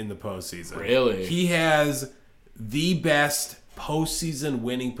 9-1 in the postseason. Really? He has the best postseason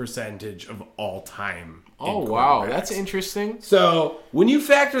winning percentage of all time. Oh, wow. That's interesting. So when you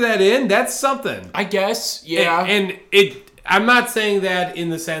factor that in, that's something. I guess, yeah. And I'm not saying that in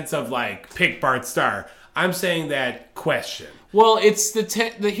the sense of like pick Bart Starr. I'm saying that question. Well, it's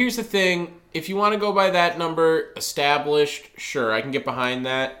here's the thing. If you want to go by that number established, sure, I can get behind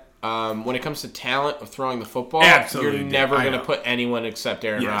that. When it comes to talent of throwing the football, Absolutely, you're never I going to know. put anyone except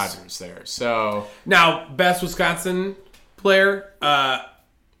Aaron Yes. Rodgers there. So Now, best Wisconsin player,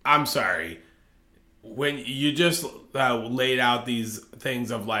 I'm sorry. When you just laid out these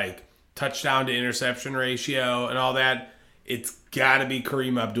things of like touchdown to interception ratio and all that, it's got to be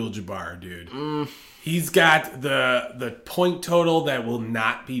Kareem Abdul-Jabbar, dude. He's got the point total that will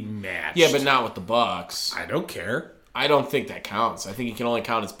not be matched. yeah, but not with the Bucks. I don't care. I don't think that counts. I think you can only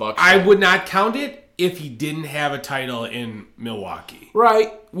count as Bucks. I would not count it if he didn't have a title in Milwaukee.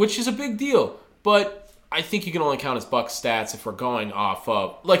 Right, which is a big deal. But I think you can only count as Bucks stats if we're going off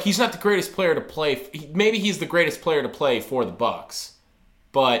of... Like, he's not the greatest player to play... Maybe he's the greatest player to play for the Bucks,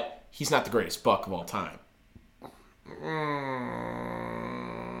 but he's not the greatest Buck of all time.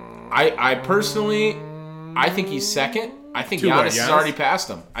 I personally... I think he's second. I think Giannis has already passed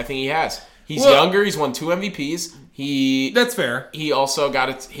him. I think he has. He's younger. He's won 2 MVPs. That's fair. He also got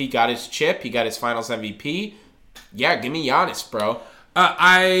his chip. He got his Finals MVP. Yeah, give me Giannis, bro.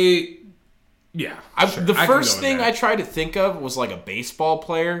 The first thing I tried to think of was like a baseball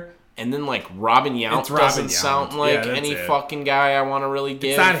player, and then like Robin Yount doesn't sound like any fucking guy I want to really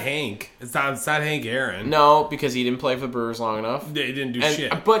give. It's not Hank. It's not Hank Aaron. No, because he didn't play for the Brewers long enough. He didn't do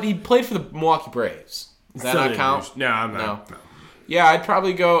shit. But he played for the Milwaukee Braves. Does that not count? No, I'm not. No. Yeah, I'd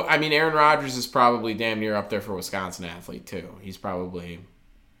probably go. I mean, Aaron Rodgers is probably damn near up there for Wisconsin athlete too. He's probably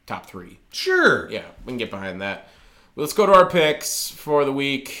top 3. Sure. Yeah, we can get behind that. Let's go to our picks for the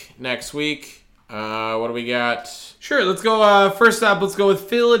week. Next week, what do we got? Sure, let's go. First up, let's go with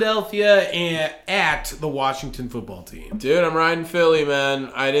Philadelphia and at the Washington football team. Dude, I'm riding Philly,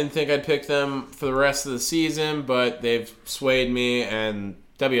 man. I didn't think I'd pick them for the rest of the season, but they've swayed me, and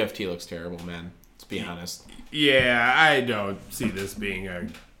WFT looks terrible, man. Let's be honest. Yeah, I don't see this being a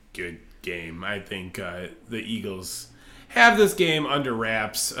good game. I think the Eagles have this game under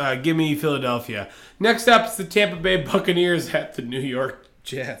wraps. Give me Philadelphia. Next up is the Tampa Bay Buccaneers at the New York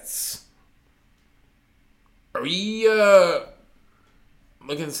Jets. Are we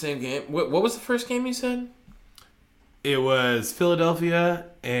looking at the same game? What was the first game you said? It was Philadelphia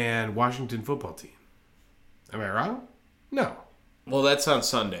and Washington football team. Am I wrong? No. Well, that's on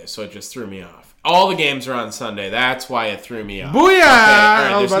Sunday, so it just threw me off. All the games are on Sunday. That's why it threw me off. Booyah! Okay, all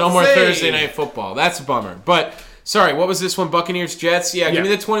right, there's no more say. Thursday night football. That's a bummer. But, sorry, what was this one? Buccaneers, Jets? Yeah, give me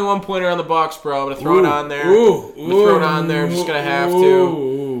the 21-pointer on the Bucs, bro. I'm going to throw it on there. I'm going to throw it on there. I'm just going to have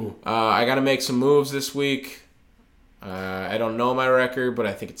to. I got to make some moves this week. I don't know my record, but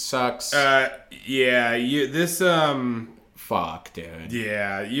I think it sucks. Fuck, dude.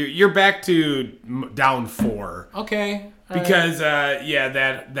 Yeah, you're back to down 4. Okay. Because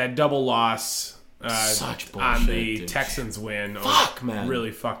that double loss Such bullshit, on the dude. Texans win man.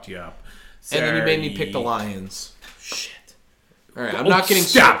 really fucked you up. And then you made me pick the Lions. Shit. All right, I'm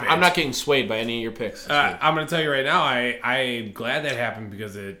stop it. I'm not getting swayed by any of your picks. I'm going to tell you right now, I'm glad that happened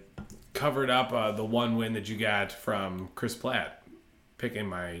because it covered up the one win that you got from Chris Platt picking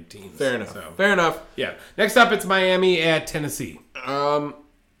my teams. Fair enough. So, Fair enough. yeah. Next up, it's Miami at Tennessee.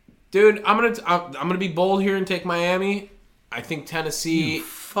 Dude, I'm gonna be bold here and take Miami. I think Tennessee.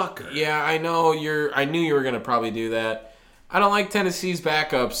 Fucker. Yeah, I know I knew you were gonna probably do that. I don't like Tennessee's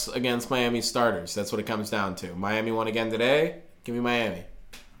backups against Miami's starters. That's what it comes down to. Miami won again today. Give me Miami.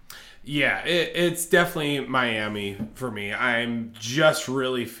 Yeah, it's definitely Miami for me. I'm just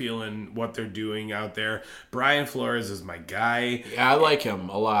really feeling what they're doing out there. Brian Flores is my guy. Yeah, I like him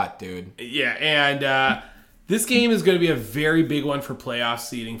a lot, dude. Yeah, and this game is going to be a very big one for playoff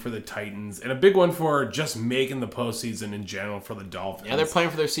seeding for the Titans and a big one for just making the postseason in general for the Dolphins. Yeah, they're playing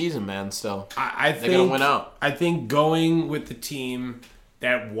for their season, man, still. I think they're going to win out. I think going with the team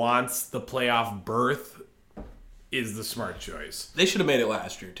that wants the playoff berth is the smart choice. They should have made it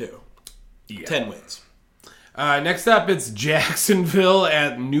last year, too. Yeah. 10 wins. Next up, it's Jacksonville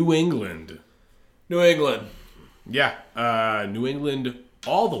at New England. New England. Yeah, New England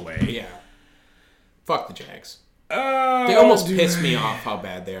all the way. Yeah. Fuck the Jags. They almost piss me off how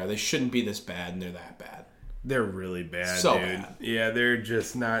bad they are. They shouldn't be this bad, and they're that bad. They're really bad, So dude. bad. Yeah, they're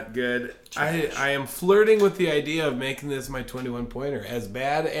just not good. I am flirting with the idea of making this my 21-pointer. As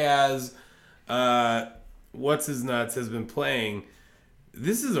bad as What's-His-Nuts has been playing,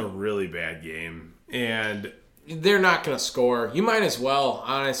 this is a really bad game. And They're not going to score. You might as well,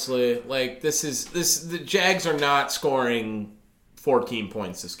 honestly. Like, the Jags are not scoring 14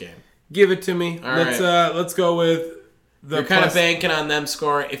 points this game. Give it to me. Let's go with the You're kind of banking on them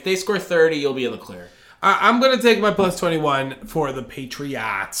scoring. If they score 30, you'll be in the clear. I'm going to take my plus 21 for the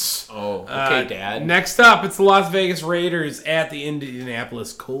Patriots. Oh, okay, Dad. Next up, it's the Las Vegas Raiders at the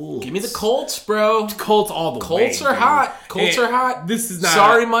Indianapolis Colts. Give me the Colts, bro. Colts all the way. Colts are hot. Colts are hot. This is not...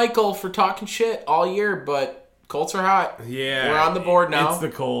 Sorry, Michael, for talking shit all year, but Colts are hot. Yeah. We're on the board now. It's the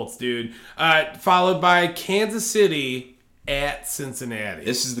Colts, dude. Followed by Kansas City at Cincinnati.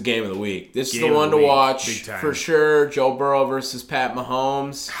 This is the game of the week. This is the one to watch for sure. Joe Burrow versus Pat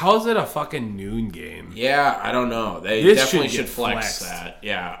Mahomes. How is it a fucking noon game? Yeah, I don't know. They definitely should flex that.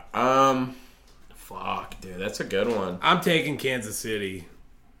 Yeah. Fuck, dude, that's a good one. I'm taking Kansas City.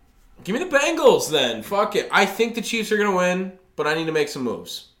 Give me the Bengals then. Fuck it. I think the Chiefs are gonna win, but I need to make some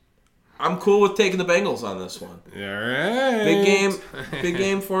moves. I'm cool with taking the Bengals on this one. All right. Big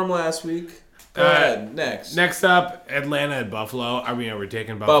game for them last week. Go ahead. Next up, Atlanta at Buffalo. I mean, we're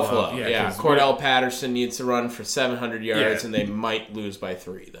taking Buffalo. Yeah. Cordell Patterson needs to run for 700 yards, and they might lose by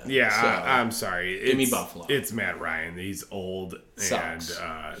 3 then. Yeah, so, I'm sorry. Give me Buffalo. It's Matt Ryan. He's old. Sucks.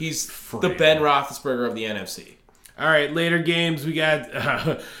 And he's frail. The Ben Roethlisberger of the NFC. All right, later games, we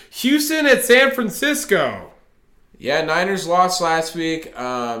got Houston at San Francisco. Yeah, Niners lost last week.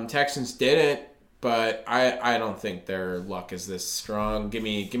 Texans didn't. But I don't think their luck is this strong. Give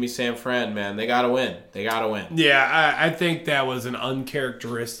me San Fran, man. They gotta win. Yeah, I think that was an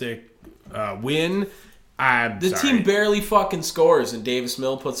uncharacteristic win. The team barely fucking scores, and Davis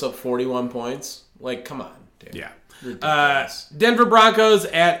Mill puts up 41 points. Like, come on, dude. Yeah. Denver Broncos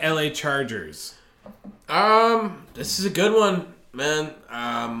at LA Chargers. This is a good one, man.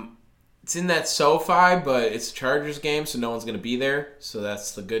 It's in that SoFi, but it's a Chargers game, so no one's gonna be there. So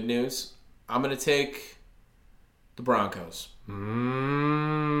that's the good news. I'm going to take the Broncos.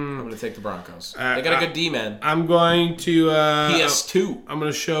 I'm going to take the Broncos. They got a good D, man. I'm going to... PS2. I'm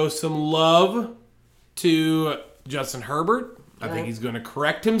going to show some love to Justin Herbert. I think he's going to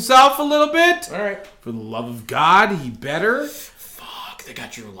correct himself a little bit. All right. For the love of God, he better. Fuck, they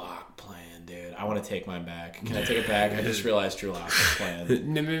got Drew Lock playing, dude. I want to take mine back. Can I take it back? I just realized Drew Lock was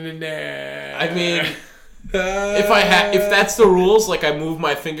playing. No. I mean... if that's the rules, like I move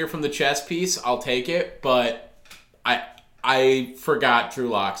my finger from the chess piece, I'll take it. But I forgot Drew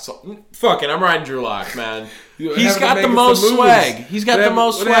Lock. So fuck it, I'm riding Drew Lock, man. He's got the most swag. He's got the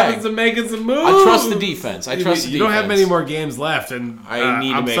most swag. What happens to making some moves? I trust the defense. You don't have many more games left, and I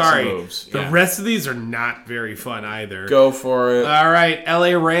need to make some moves. The rest of these are not very fun either. Go for it. All right,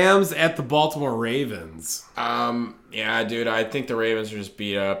 LA Rams at the Baltimore Ravens. Yeah, dude, I think the Ravens are just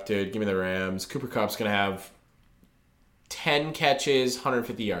beat up, dude. Give me the Rams. Cooper Kupp's going to have 10 catches,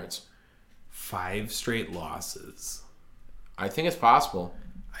 150 yards. 5 straight losses. I think it's possible.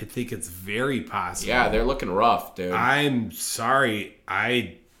 I think it's very possible. Yeah, they're looking rough, dude. I'm sorry.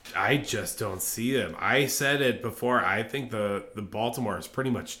 I just don't see them. I said it before. I think the Baltimore is pretty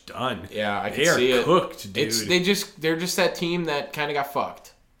much done. Yeah, I can see it. They are cooked, dude. They're just that team that kind of got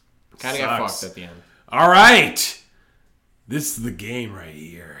fucked. Got fucked at the end. All right. This is the game right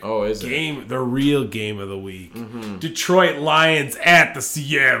here. Oh, is it? The real game of the week. Mm-hmm. Detroit Lions at the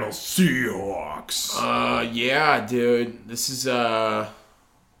Seattle Seahawks. Yeah, dude. This is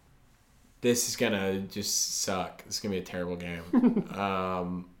gonna just suck. This is gonna be a terrible game.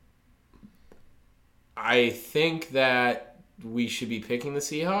 I think that we should be picking the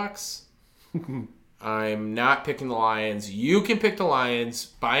Seahawks. I'm not picking the Lions. You can pick the Lions.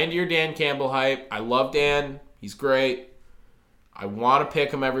 Buy into your Dan Campbell hype. I love Dan. He's great. I want to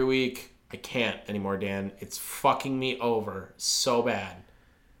pick him every week. I can't anymore, Dan. It's fucking me over so bad.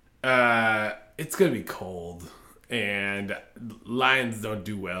 It's going to be cold. And Lions don't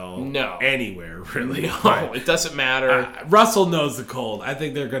do well anywhere, really. No, it doesn't matter. Russell knows the cold. I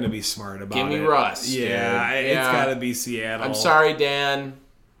think they're going to be smart about it. Give me Russ. Yeah, it's got to be Seattle. I'm sorry, Dan.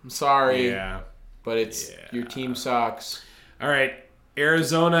 I'm sorry. Yeah. But your team sucks. All right.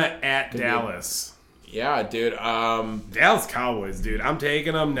 Arizona at Dallas. Yeah, dude. Dallas Cowboys, dude. I'm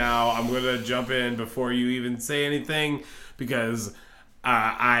taking them now. I'm going to jump in before you even say anything because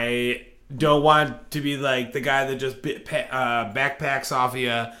I don't want to be like the guy that just backpacks off of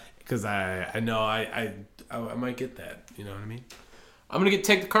you because I know I might get that. You know what I mean? I'm going to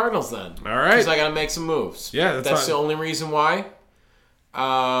take the Cardinals then. All right. Because I got to make some moves. Yeah, that's the only reason why.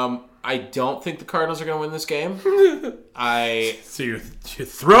 I don't think the Cardinals are going to win this game. So you're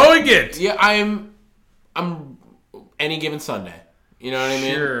throwing it. Yeah, I'm any given Sunday. You know what I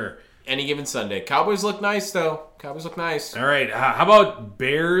mean? Sure. Any given Sunday. Cowboys look nice, though. Cowboys look nice. All right. How about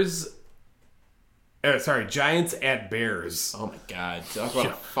Bears Giants at Bears. Oh my god, talk about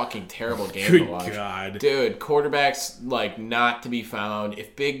a fucking terrible game Good to watch. God. Dude, quarterbacks like not to be found.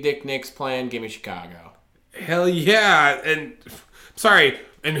 If Big Dick Nick's playing, give me Chicago. Hell yeah.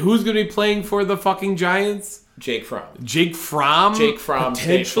 And who's going to be playing for the fucking Giants? Jake Fromm. Jake Fromm?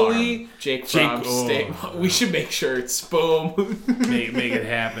 Potentially. State Jake Fromm. State. We should make sure it's boom. make it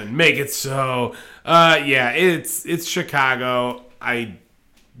happen. Make it so. It's Chicago. I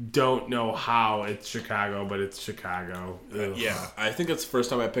don't know how it's Chicago, but it's Chicago. Ugh. Yeah, I think that's the first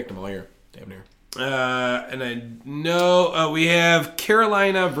time I picked them all year. Damn near. And I know we have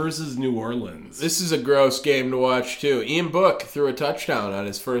Carolina versus New Orleans. This is a gross game to watch, too. Ian Book threw a touchdown on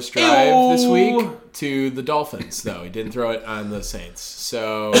his first drive this week to the Dolphins, though. He didn't throw it on the Saints.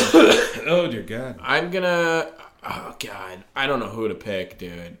 So, oh, dear God. I'm going to... Oh, God. I don't know who to pick,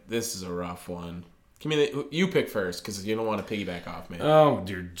 dude. This is a rough one. Give me you pick first, because you don't want to piggyback off me. Oh,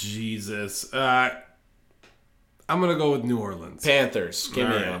 dear Jesus. I'm gonna go with New Orleans. Panthers. Give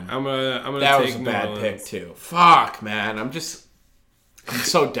me them. I'm gonna that take was a New bad Orleans. pick, too. Fuck, man. I'm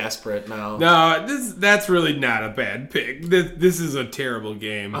so desperate now. No, that's really not a bad pick. This is a terrible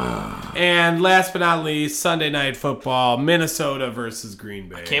game. And last but not least, Sunday Night Football, Minnesota versus Green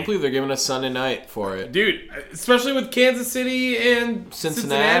Bay. Can't believe they're giving us Sunday night for it. Dude, especially with Kansas City and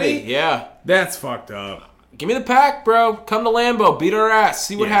Cincinnati? Yeah. That's fucked up. Give me the pack, bro. Come to Lambeau. Beat our ass.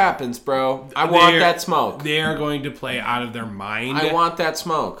 See what happens, bro. I want that smoke. They are going to play out of their mind. I want that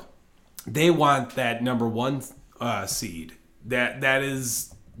smoke. They want that number one seed. That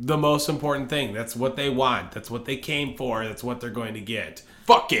is the most important thing. That's what they want. That's what they came for. That's what they're going to get.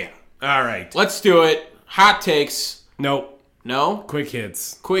 Fuck yeah. All right. Let's do it. Hot takes. Nope. No? Quick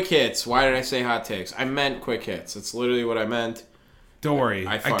hits. Quick hits. Why did I say hot takes? I meant quick hits. That's literally what I meant. Don't worry.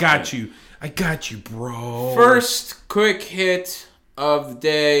 I got you. I got you, bro. First quick hit of the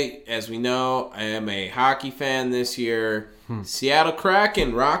day. As we know, I am a hockey fan this year. Seattle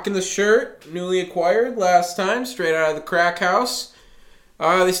Kraken rocking the shirt. Newly acquired last time. Straight out of the crack house.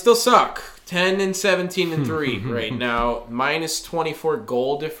 They still suck. 10-17-3 right now. Minus 24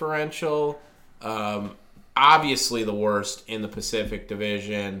 goal differential. Obviously the worst in the Pacific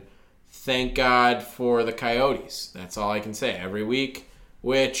Division. Thank God for the Coyotes. That's all I can say every week.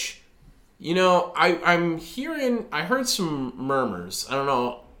 Which, you know, I heard some murmurs. I don't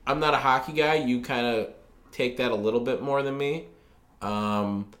know. I'm not a hockey guy. You kind of take that a little bit more than me.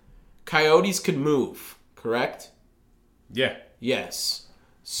 Coyotes could move, correct? Yeah. Yes.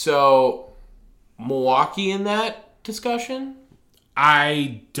 So, Milwaukee in that discussion?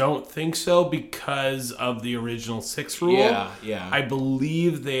 I don't think so because of the original 6 rule. Yeah. I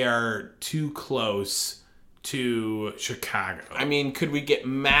believe they are too close to Chicago. I mean, could we get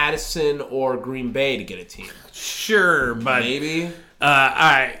Madison or Green Bay to get a team? Sure, but Maybe.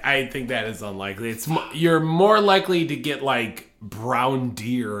 I think that is unlikely. You're more likely to get like Brown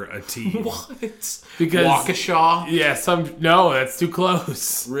Deer a team. What? Because Waukesha? Yeah, no, that's too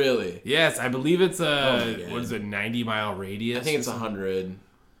close. Really? Yes, I believe it's a 90-mile radius. I think it's 100.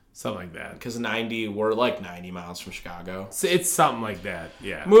 Something like that. Because 90, we're like 90 miles from Chicago. So it's something like that,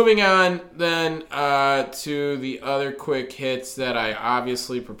 yeah. Moving on then to the other quick hits that I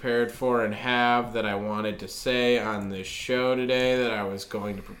obviously prepared for and have that I wanted to say on this show today that I was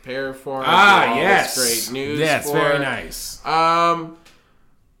going to prepare for. Yes. This great news. That's very nice. I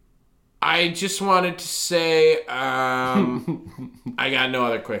just wanted to say I got no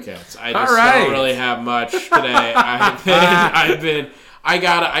other quick hits. I just don't really have much today. I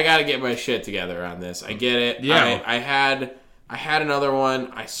gotta get my shit together on this. I get it. Yeah. I had another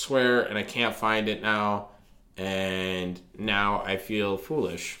one, I swear, and I can't find it now. And now I feel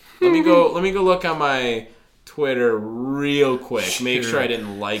foolish. Let me go look on my Twitter real quick. Make sure I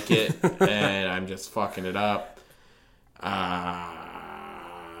didn't like it and I'm just fucking it up. I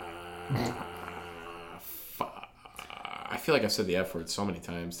feel like I've said the F word so many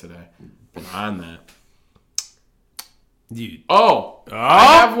times today. Been on that.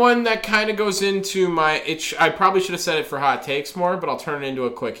 I have one that kind of goes into my... I probably should have said it for hot takes more, but I'll turn it into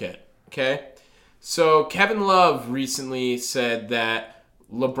a quick hit. Okay? So, Kevin Love recently said that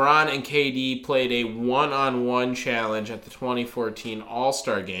LeBron and KD played a one-on-one challenge at the 2014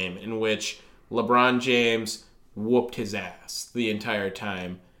 All-Star Game in which LeBron James whooped his ass the entire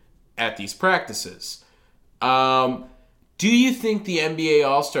time at these practices. Do you think the NBA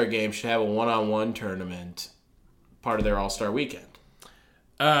All-Star Game should have a one-on-one tournament part of their All-Star weekend?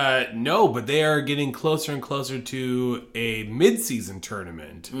 No, but they are getting closer and closer to a mid-season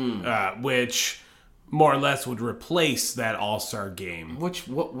tournament, which more or less would replace that All-Star game. What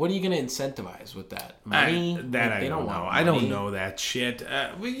are you going to incentivize with that? Money? I don't know. I don't know that shit.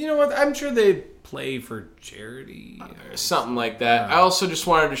 Well, you know what? I'm sure they play for charity. Something like that. I also just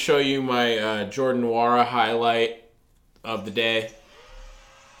wanted to show you my Jordan Nwora highlight of the day.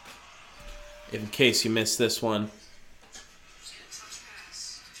 In case you missed this one.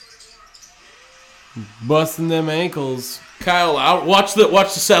 Busting them ankles. Kyle out. Watch the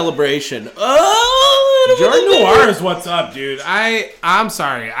celebration. Oh, Jordan Nwora is what's up, dude. I'm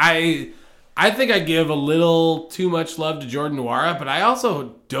sorry. I think I give a little too much love to Jordan Nwora, but I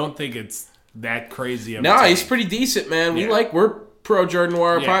also don't think it's that crazy. No, he's pretty decent, man. We're pro Jordan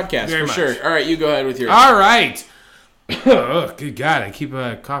Nwora podcast for sure. All right, you go ahead with yours. All right. Oh, good God, I keep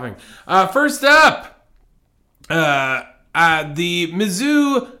coughing. First up, the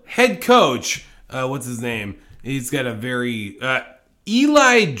Mizzou head coach. What's his name? He's got a very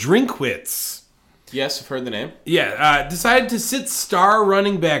Eli Drinkwitz. Yes, I've heard the name. Yeah, decided to sit star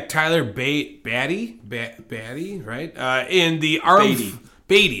running back Tyler Batty, right? In the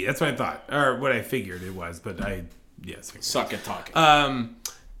Beatty. That's what I thought, or what I figured it was, but suck at talking.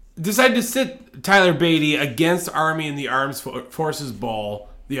 Decided to sit Tyler Beatty against Army in the Armed Forces Bowl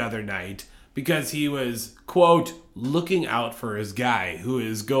the other night because he was, quote, looking out for his guy who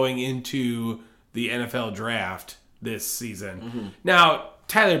is going into the NFL draft this season. Mm-hmm. Now,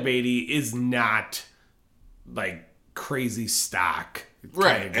 Tyler Beatty is not like crazy stock.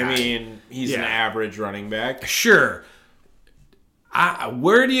 Right. I mean, he's an average running back. Sure.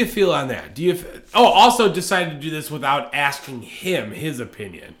 Where do you feel on that? Also decided to do this without asking him his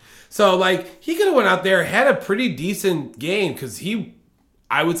opinion. So, like, he could have went out there, had a pretty decent game because he,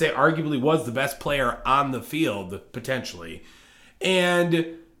 I would say, arguably was the best player on the field, potentially.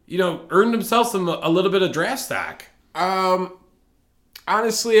 And, earned himself a little bit of draft stock.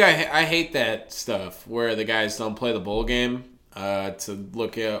 Honestly, I hate that stuff where the guys don't play the bowl game to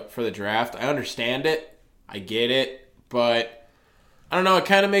look out for the draft. I understand it. I get it. But I don't know, it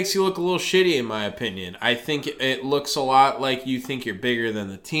kind of makes you look a little shitty in my opinion. I think it looks a lot like you think you're bigger than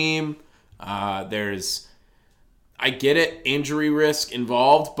the team. I get it, injury risk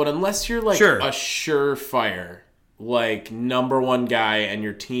involved, but unless you're like a surefire, like number one guy and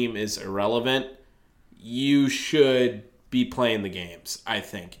your team is irrelevant, you should be playing the games, I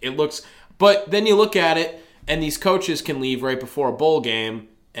think. But then you look at it, and these coaches can leave right before a bowl game,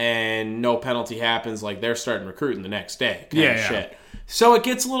 and no penalty happens, like they're starting recruiting the next day. Kind of shit. So it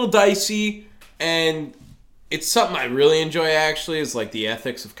gets a little dicey, and it's something I really enjoy, actually, is like the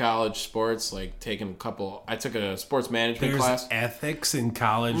ethics of college sports, like I took a sports management class. Ethics in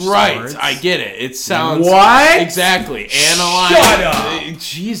college right, sports? I get it. It sounds... What? Exactly. Analyze. Shut up!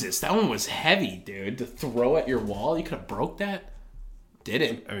 Jesus, that one was heavy, dude. To throw at your wall, you could have broke that?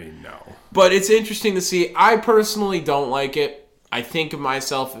 Didn't. I mean, no. But it's interesting to see. I personally don't like it. I think of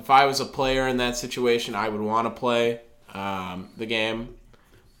myself, if I was a player in that situation, I would want to play the game.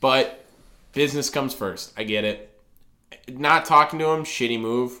 But business comes first. I get it. Not talking to him, shitty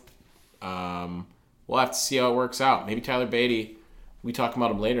move. We'll have to see how it works out. Maybe Tyler Beatty, we talk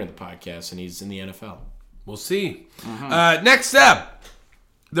about him later in the podcast, and he's in the NFL. We'll see. Mm-hmm. Next up,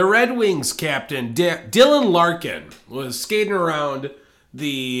 the Red Wings captain, Dylan Larkin, was skating around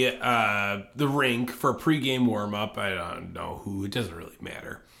the rink for a pregame warm-up. I don't know who. It doesn't really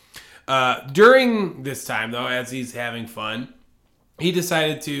matter. During this time, though, as he's having fun, he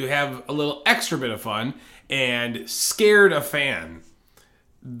decided to have a little extra bit of fun and scared a fan,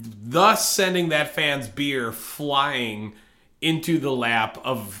 thus sending that fan's beer flying into the lap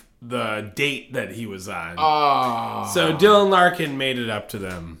of the date that he was on. Oh. So Dylan Larkin made it up to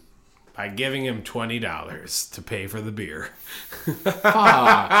them by giving him $20 to pay for the beer.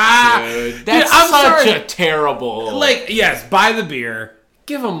 Fuck, dude. That's such a terrible... Like, yes, buy the beer.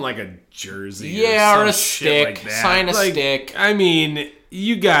 Give him, like, a jersey or a stick. Like that. Sign a stick. I mean,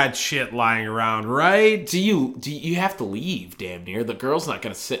 you got shit lying around, right? Do you have to leave, damn near? The girl's not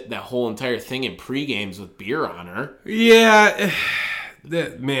going to sit that whole entire thing in pre-games with beer on her. Yeah.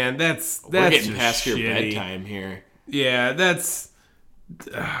 That's We're getting just past your shitty. bedtime here. Yeah, that's...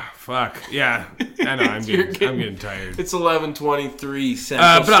 fuck. Yeah. I know, I'm getting tired. It's 11:23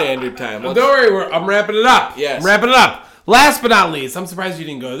 Central Standard Time. Don't worry, I'm wrapping it up. Yes. I'm wrapping it up. Last but not least, I'm surprised you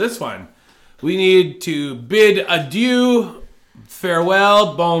didn't go to this one. We need to bid adieu,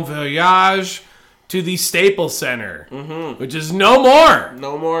 farewell, bon voyage to the Staples Center, which is no more.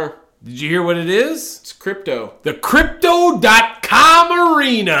 No more. Did you hear what it is? It's crypto. The Crypto.com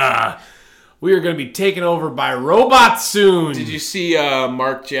Arena. We are going to be taken over by robots soon. Did you see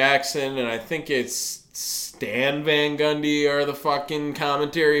Mark Jackson, and I think it's Stan Van Gundy are the fucking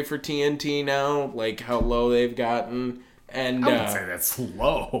commentary for TNT now, like how low they've gotten. And I wouldn't say that's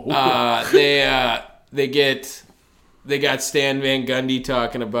low. They got Stan Van Gundy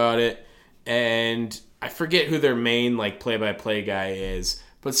talking about it, and I forget who their main like play-by-play guy is,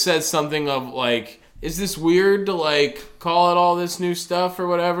 but says something of like, is this weird to like call it all this new stuff or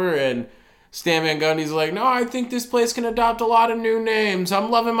whatever? And Stan Van Gundy's like, no, I think this place can adopt a lot of new names.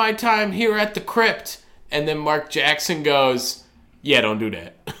 I'm loving my time here at the Crypt. And then Mark Jackson goes, yeah, don't do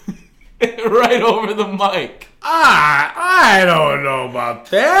that. Right over the mic. I don't know about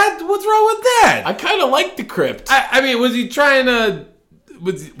that. What's wrong with that? I kind of like the Crypt. I mean, was he trying to...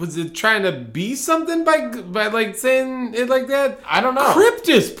 Was it trying to be something by like saying it like that? I don't know. Crypt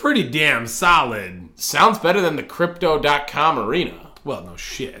is pretty damn solid. Sounds better than the Crypto.com arena. Well, no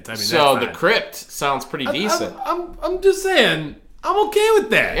shit. I mean, so that's the Crypt sounds pretty decent. I'm just saying, I'm okay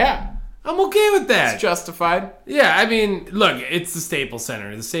with that. Yeah. I'm okay with that. It's justified. Yeah, I mean, look, it's the Staples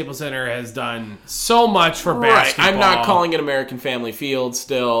Center. The Staples Center has done so much for basketball. Right. I'm not calling it American Family Field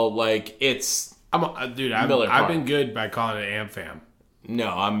still. Like, it's... I've been good by calling it AmFam. No,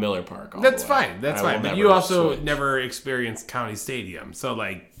 I'm Miller Park. That's fine. That's fine. But you also never experienced County Stadium. So,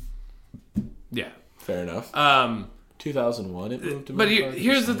 like, yeah. Fair enough. 2001 it moved to But Miller Park.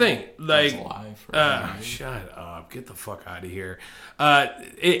 Here's the thing. Like, shut up. Get the fuck out of here.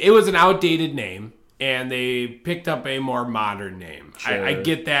 It was an outdated name, and they picked up a more modern name. Sure. I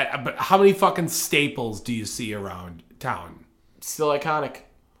get that. But how many fucking Staples do you see around town? Still iconic.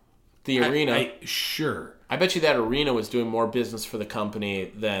 The arena. Sure. I bet you that arena was doing more business for the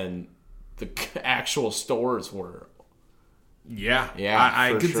company than the actual stores were. Yeah.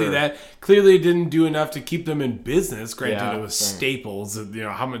 I could see that. Clearly, it didn't do enough to keep them in business. Granted, it was fair. Staples,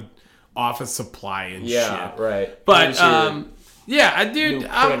 how much office supply and shit. Yeah, right. But, dude.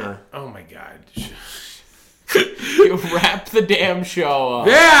 Oh my God. You wrap the damn show up.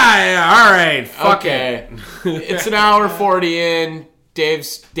 Yeah, all right. Fuck it. It's an hour 40 in.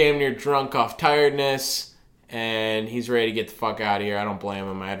 Dave's damn near drunk off tiredness, and he's ready to get the fuck out of here. I don't blame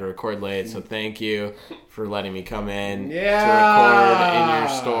him. I had to record late, so thank you for letting me come in to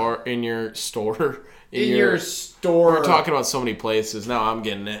record in your store. We're talking about so many places. Now I'm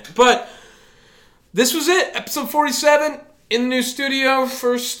getting it. But this was it. Episode 47 in the new studio.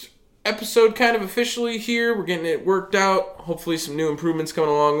 First episode kind of officially here. We're getting it worked out. Hopefully some new improvements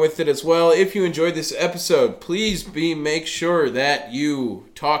coming along with it as well. If you enjoyed this episode, please make sure that you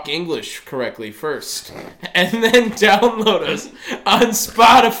talk English correctly first. And then download us on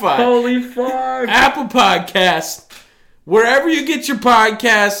Spotify. Holy fuck. Apple Podcasts. Wherever you get your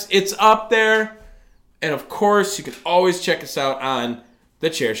podcasts, it's up there. And of course, you can always check us out on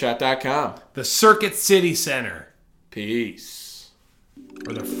thechairshot.com. The Circuit City Center. Peace.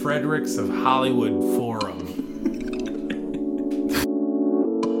 Or the Fredericks of Hollywood Forum.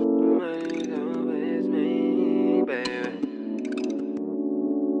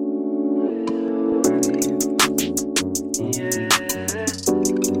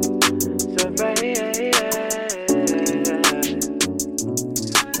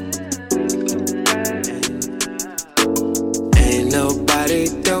 Ain't nobody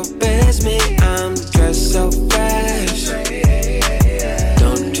dope as me. I'm dressed so fresh.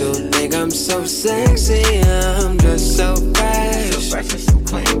 Don't you think I'm so sexy? I'm just so fresh.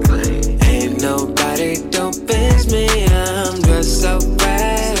 Ain't nobody dope as me. I'm just so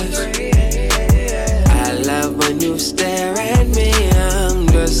fresh. I love when you stare at me. I'm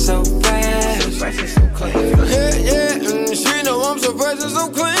just so fresh. Yeah, she know I'm so fresh and so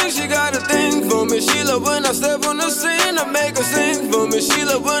clean. She got a thing for me. She love when I step on the scene. I make her sing for me. She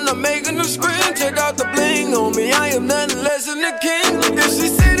love when I'm making her scream. Check out the bling on me. I am nothing less than a king. If she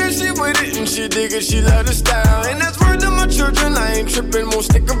say that she with it and she dig it, she love the style. And that's word to my children. I ain't tripping, won't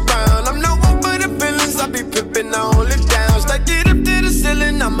stick around. I'm no one for the feelings. I be pippin', I hold it down. Stack it up to the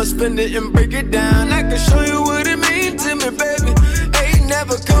ceiling. I'ma spend it and break it down. I can show you what it means to me, baby. Ain't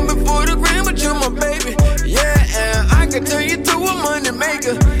never come before the gram, but you're my baby. Yeah, and I can turn you to a money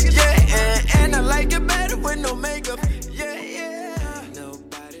maker. Yeah, and I like it better with no makeup. Yeah, yeah.